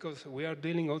that because we are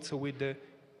dealing also with,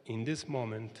 in this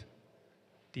moment,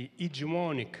 the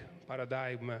hegemonic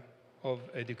paradigm of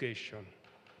education.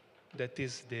 That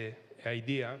is the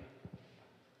idea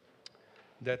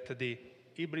that the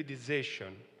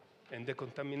hybridization and the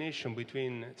contamination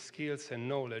between skills and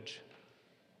knowledge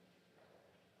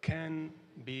can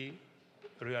be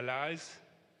realized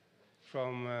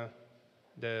from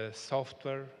the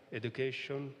software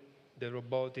education, the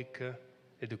robotic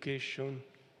education,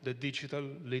 the digital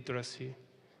literacy.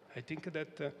 I think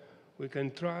that we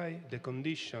can try the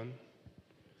condition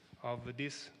of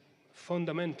this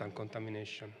fundamental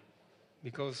contamination,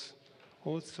 because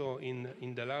also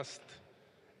in the last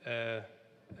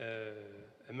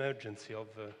emergency of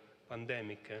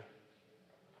pandemic,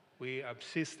 we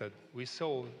assisted, we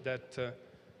saw that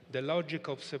the logic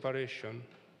of separation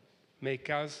make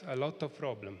us a lot of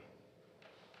problem.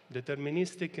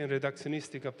 Deterministic and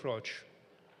reductionistic approach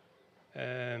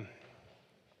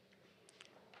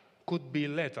could be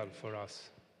lethal for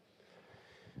us.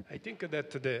 I think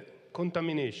that the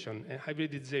contamination and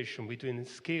hybridization between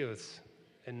skills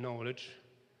and knowledge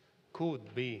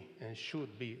could be and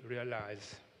should be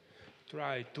realized.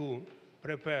 Try to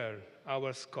prepare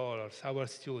our scholars, our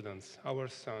students, our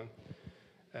sons,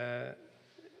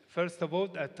 first of all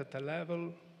at the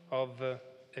level of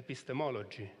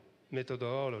epistemology,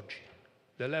 methodology,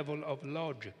 the level of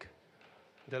logic,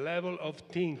 the level of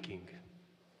thinking.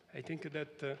 I think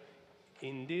that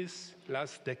in these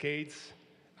last decades,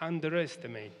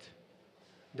 underestimate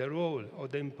the role or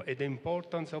the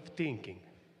importance of thinking.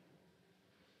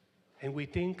 And we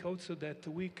think also that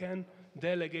we can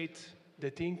delegate the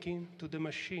thinking to the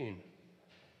machine,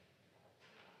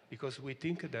 because we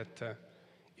think that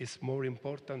it's more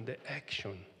important the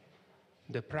action,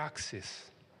 the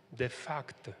praxis, the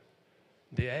fact,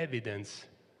 the evidence,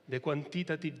 the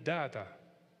quantitative data.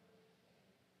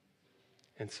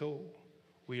 And so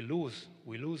we lose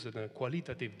the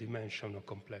qualitative dimension of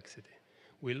complexity.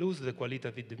 We lose the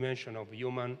qualitative dimension of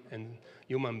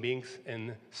human beings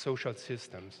and social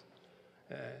systems.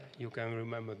 You can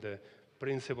remember the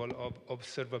principle of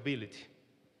observability.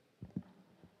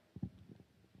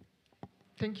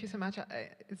 Thank you so much.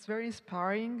 It's very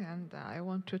inspiring, and I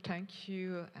want to thank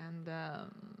you, and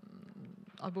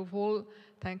above all,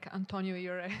 thank Antonio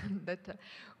Irre, that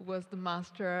was the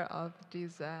master of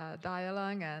this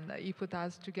dialogue, and he put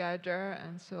us together.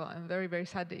 And so I'm very, very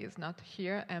sad that he's not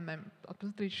here, and I'm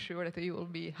absolutely sure that he will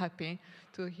be happy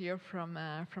to hear from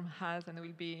us, and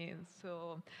will be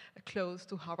so close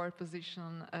to our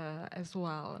position as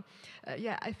well.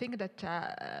 Yeah, I think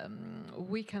that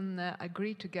we can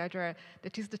agree together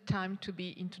that it's the time to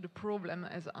be into the problem,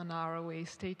 as Anna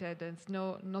always stated. It's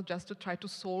not just to try to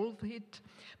solve it,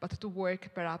 but to work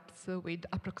perhaps with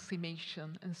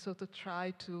approximation, and so to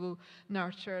try to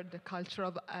nurture the culture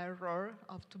of error,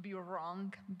 of to be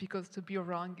wrong, because to be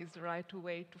wrong is the right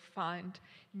way to find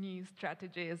new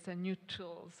strategies and new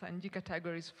tools and new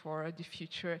categories for the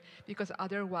future, because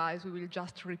otherwise we will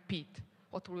just repeat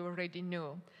what we already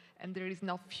know, and there is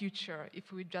no future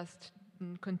if we just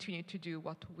continue to do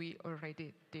what we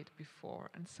already did before.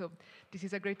 And so this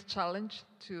is a great challenge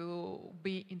to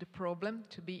be in the problem,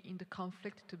 to be in the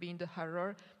conflict, to be in the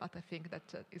horror, but I think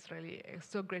that it's really a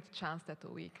so great chance that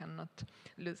we cannot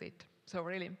lose it. So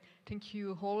really, thank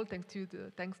you all, thanks to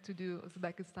the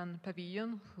Uzbekistan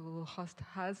Pavilion who host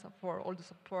us for all the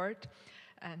support.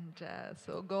 And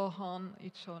so go on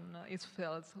each on its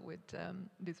fields with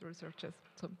these researchers.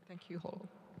 So thank you all.